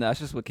Consuela. no, that's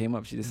just what came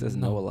up. She just says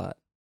no No. a lot.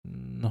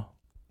 No.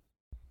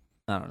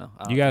 I don't know.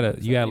 You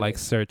gotta like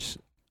search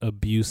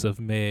abuse of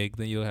Meg.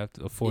 Then you'll have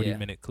a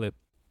 40-minute clip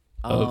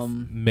of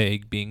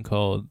Meg being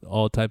called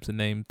all types of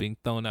names, being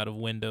thrown out of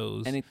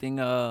windows. anything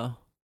on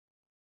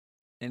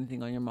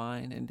your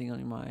mind? Anything on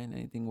your mind?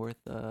 Anything worth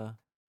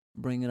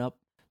bringing up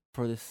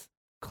for this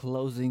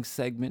closing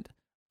segment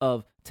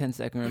of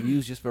 10-second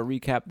reviews? Just for a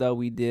recap, though,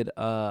 we did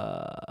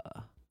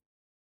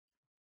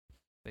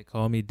They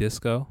Call Me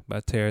Disco by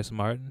Terrace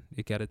Martin.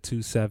 It got a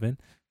 2.7.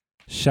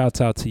 Shouts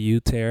out to you,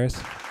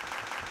 Terrace.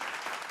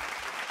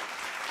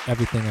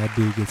 Everything I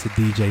do gets a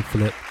DJ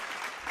flip.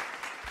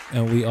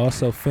 And we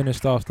also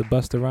finished off the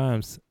Busta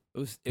Rhymes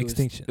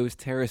Extinction. It was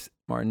Terrace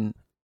Martin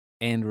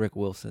and Rick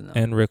Wilson. Though.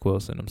 And Rick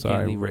Wilson. I'm Can't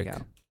sorry, leave Rick.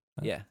 out.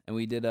 Yeah, and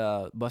we did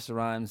Busta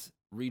Rhymes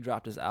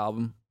redropped his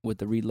album with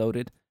the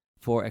Reloaded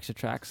 4 extra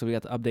tracks, so we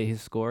got to update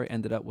his score.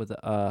 Ended up with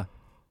a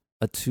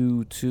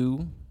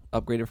 2.2,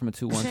 upgraded from a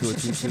 2.1 to a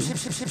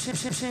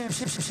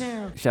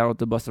 2.2. Shout out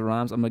to Busta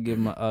Rhymes. I'm gonna give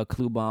him a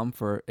clue bomb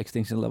for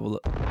Extinction Level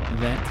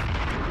event.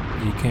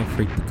 You can't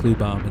freak the clue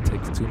bomb. It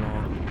takes too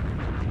long.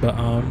 But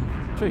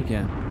Sure you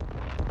can.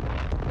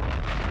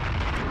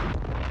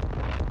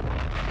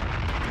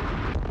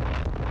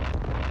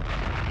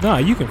 no,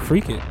 you can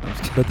freak it.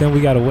 But then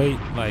we gotta wait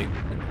like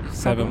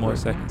Just 7 talk more over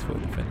it, seconds for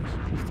it to finish.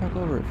 Let's talk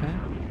over it,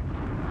 fam.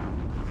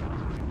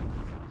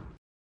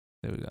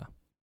 There we go.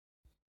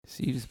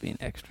 See, you just being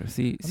extra.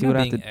 See I'm what not I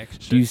have being to.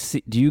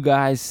 extra. Do you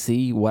guys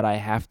see what I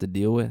have to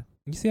deal with?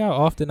 You see how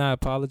often I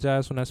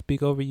apologize when I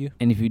speak over you?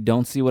 And if you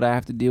don't see what I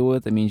have to deal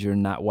with, it means you're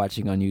not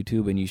watching on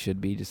YouTube, and you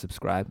should be. Just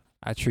subscribe.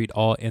 I treat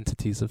all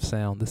entities of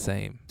sound the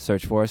same.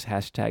 Search for us,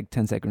 hashtag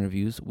 10-second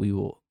reviews. We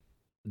will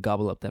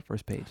gobble up that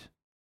first page.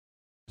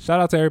 Shout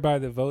out to everybody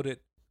that voted.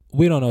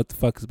 We don't know what the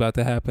fuck is about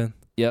to happen.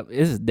 Yep,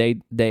 this is day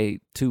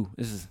 2.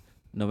 This is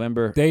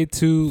November Day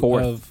 2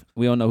 4th. of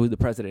We don't know who the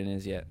president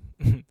is yet.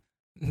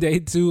 Day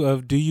 2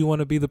 of Do You Want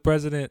to Be the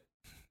President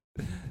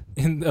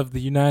of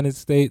the United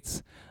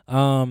States?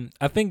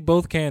 I think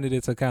both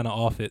candidates are kind of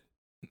off it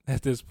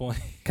at this point.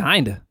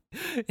 Kinda.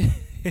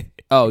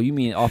 Oh, you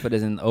mean off it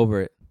isn't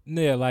over it?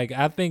 Yeah, like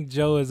I think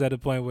Joe is at a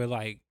point where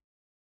like,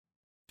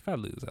 if I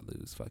lose, I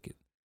lose. Fuck it.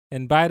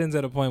 And Biden's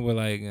at a point where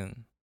like,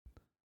 I'm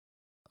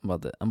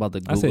about to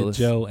Google I said this.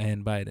 Joe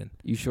and Biden.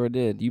 You sure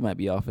did. You might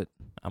be off it.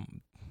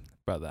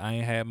 Brother, I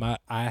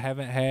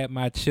haven't had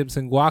my chips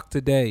and guac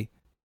today.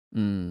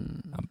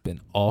 I've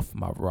been off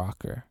my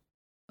rocker.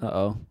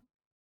 Uh-oh.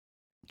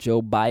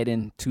 Joe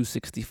Biden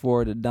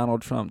 264 to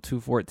Donald Trump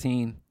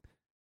 214.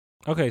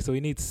 Okay, so he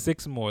needs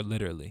 6 more,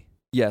 literally.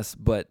 Yes,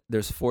 but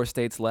there's 4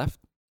 states left,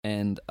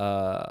 and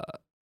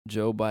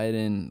Joe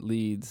Biden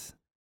leads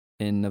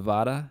in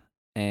Nevada,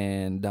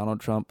 and Donald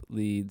Trump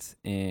leads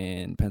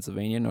in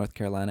Pennsylvania, North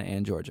Carolina,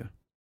 and Georgia.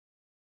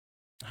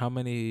 How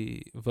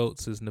many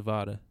votes is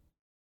Nevada?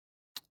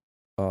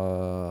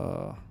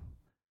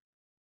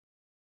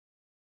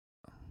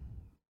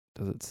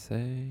 Does it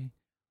say?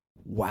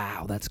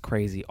 Wow, that's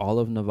crazy. All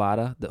of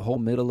Nevada, the whole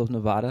middle of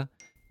Nevada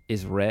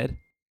is red,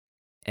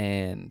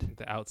 and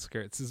The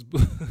outskirts is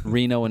blue.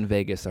 Reno and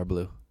Vegas are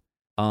blue. It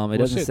Well,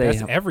 doesn't shit, say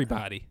that's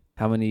everybody.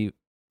 how many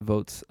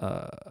votes.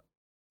 I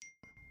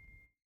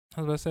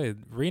was about to say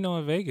Reno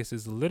and Vegas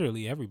is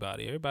literally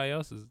everybody. Everybody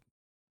else is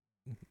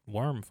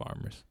worm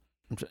farmers.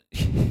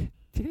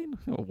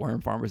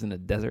 Worm farmers in the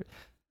desert.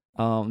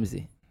 Let me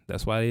see.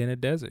 That's why they in the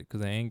desert,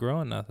 because they ain't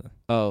growing nothing.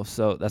 Oh,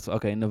 so that's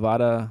okay.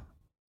 Nevada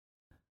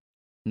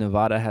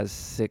has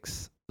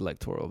 6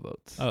 electoral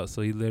votes. Oh,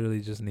 so he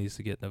literally just needs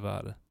to get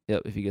Nevada.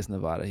 Yep. If he gets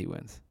Nevada, he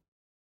wins.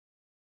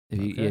 If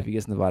Okay. he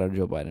gets Nevada,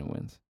 Joe Biden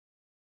wins.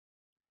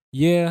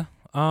 Yeah.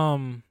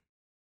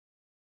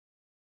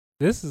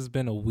 This has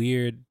been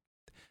weird.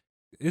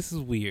 This is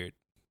weird.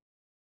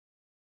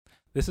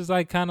 This is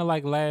like kind of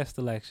like last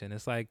election.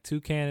 It's like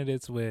 2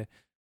 candidates where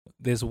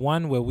there's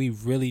one where we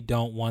really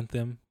don't want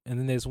them, and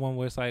then there's one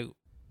where it's like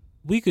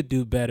we could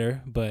do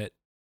better, but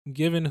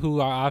given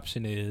who our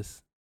option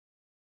is,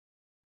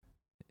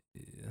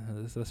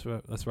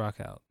 let's rock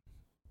out.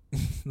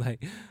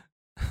 Like,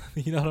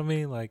 you know what I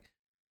mean? Like,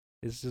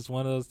 it's just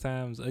one of those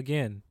times.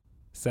 Again,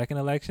 second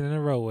election in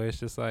a row where it's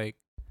just like,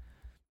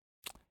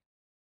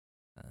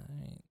 all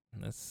right,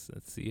 let's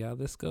see how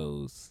this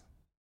goes.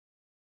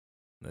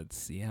 Let's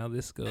see how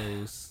this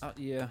goes.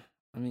 Yeah.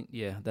 I mean,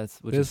 yeah, which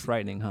This- is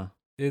frightening, huh?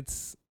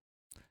 It's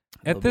A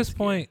at little bit this scary.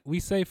 point we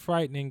say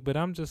frightening, but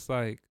I'm just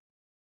like,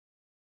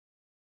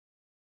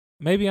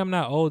 maybe I'm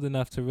not old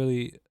enough to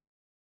really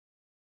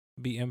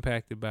be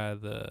impacted by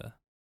the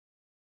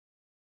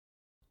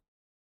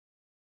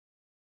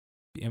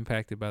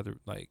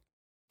like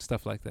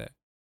stuff like that.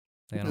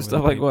 Like, I don't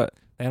Stuff really like pay- what?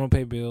 I don't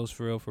pay bills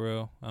for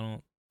real. I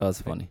don't Oh,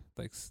 that's funny.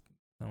 like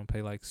I don't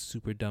pay like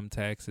super dumb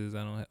taxes.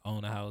 I don't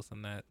own a house.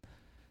 I'm not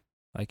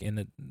like in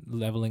the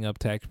leveling up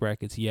tax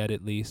brackets yet,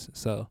 at least.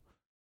 So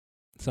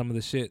some of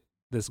the shit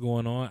that's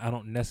going on, I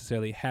don't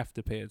necessarily have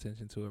to pay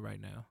attention to it right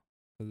now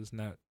because it's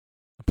not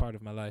a part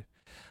of my life.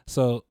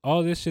 So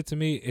all this shit to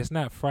me, it's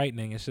not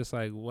frightening. It's just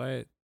like,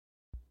 what?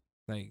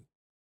 Like,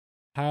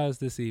 how is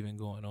this even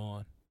going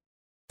on?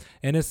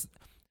 And it's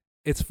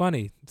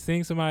funny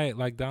seeing somebody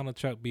like Donald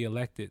Trump be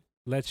elected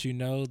lets you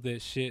know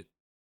that shit.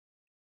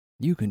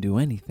 You can do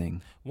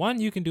anything.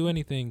 One, you can do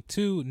anything.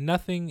 Two,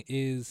 nothing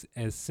is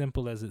as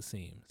simple as it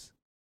seems.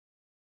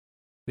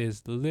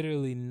 There's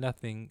literally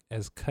nothing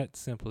as cut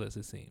simple as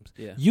it seems.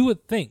 Yeah. You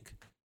would think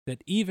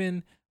that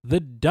even the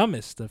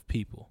dumbest of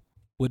people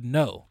would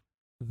know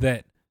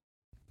that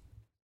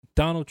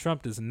Donald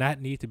Trump does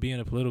not need to be in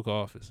a political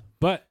office.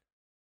 But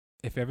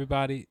if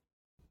everybody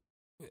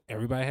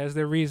has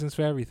their reasons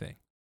for everything.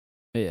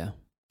 Yeah.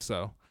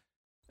 So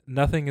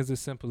nothing is as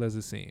simple as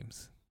it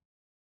seems.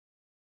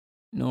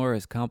 Nor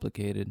as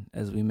complicated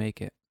as we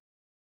make it.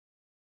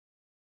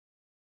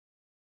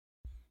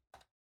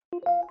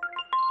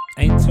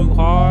 Ain't too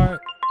hard,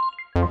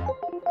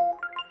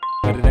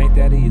 but it ain't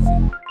that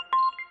easy.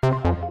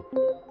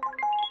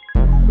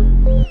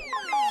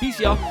 Peace,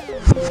 y'all.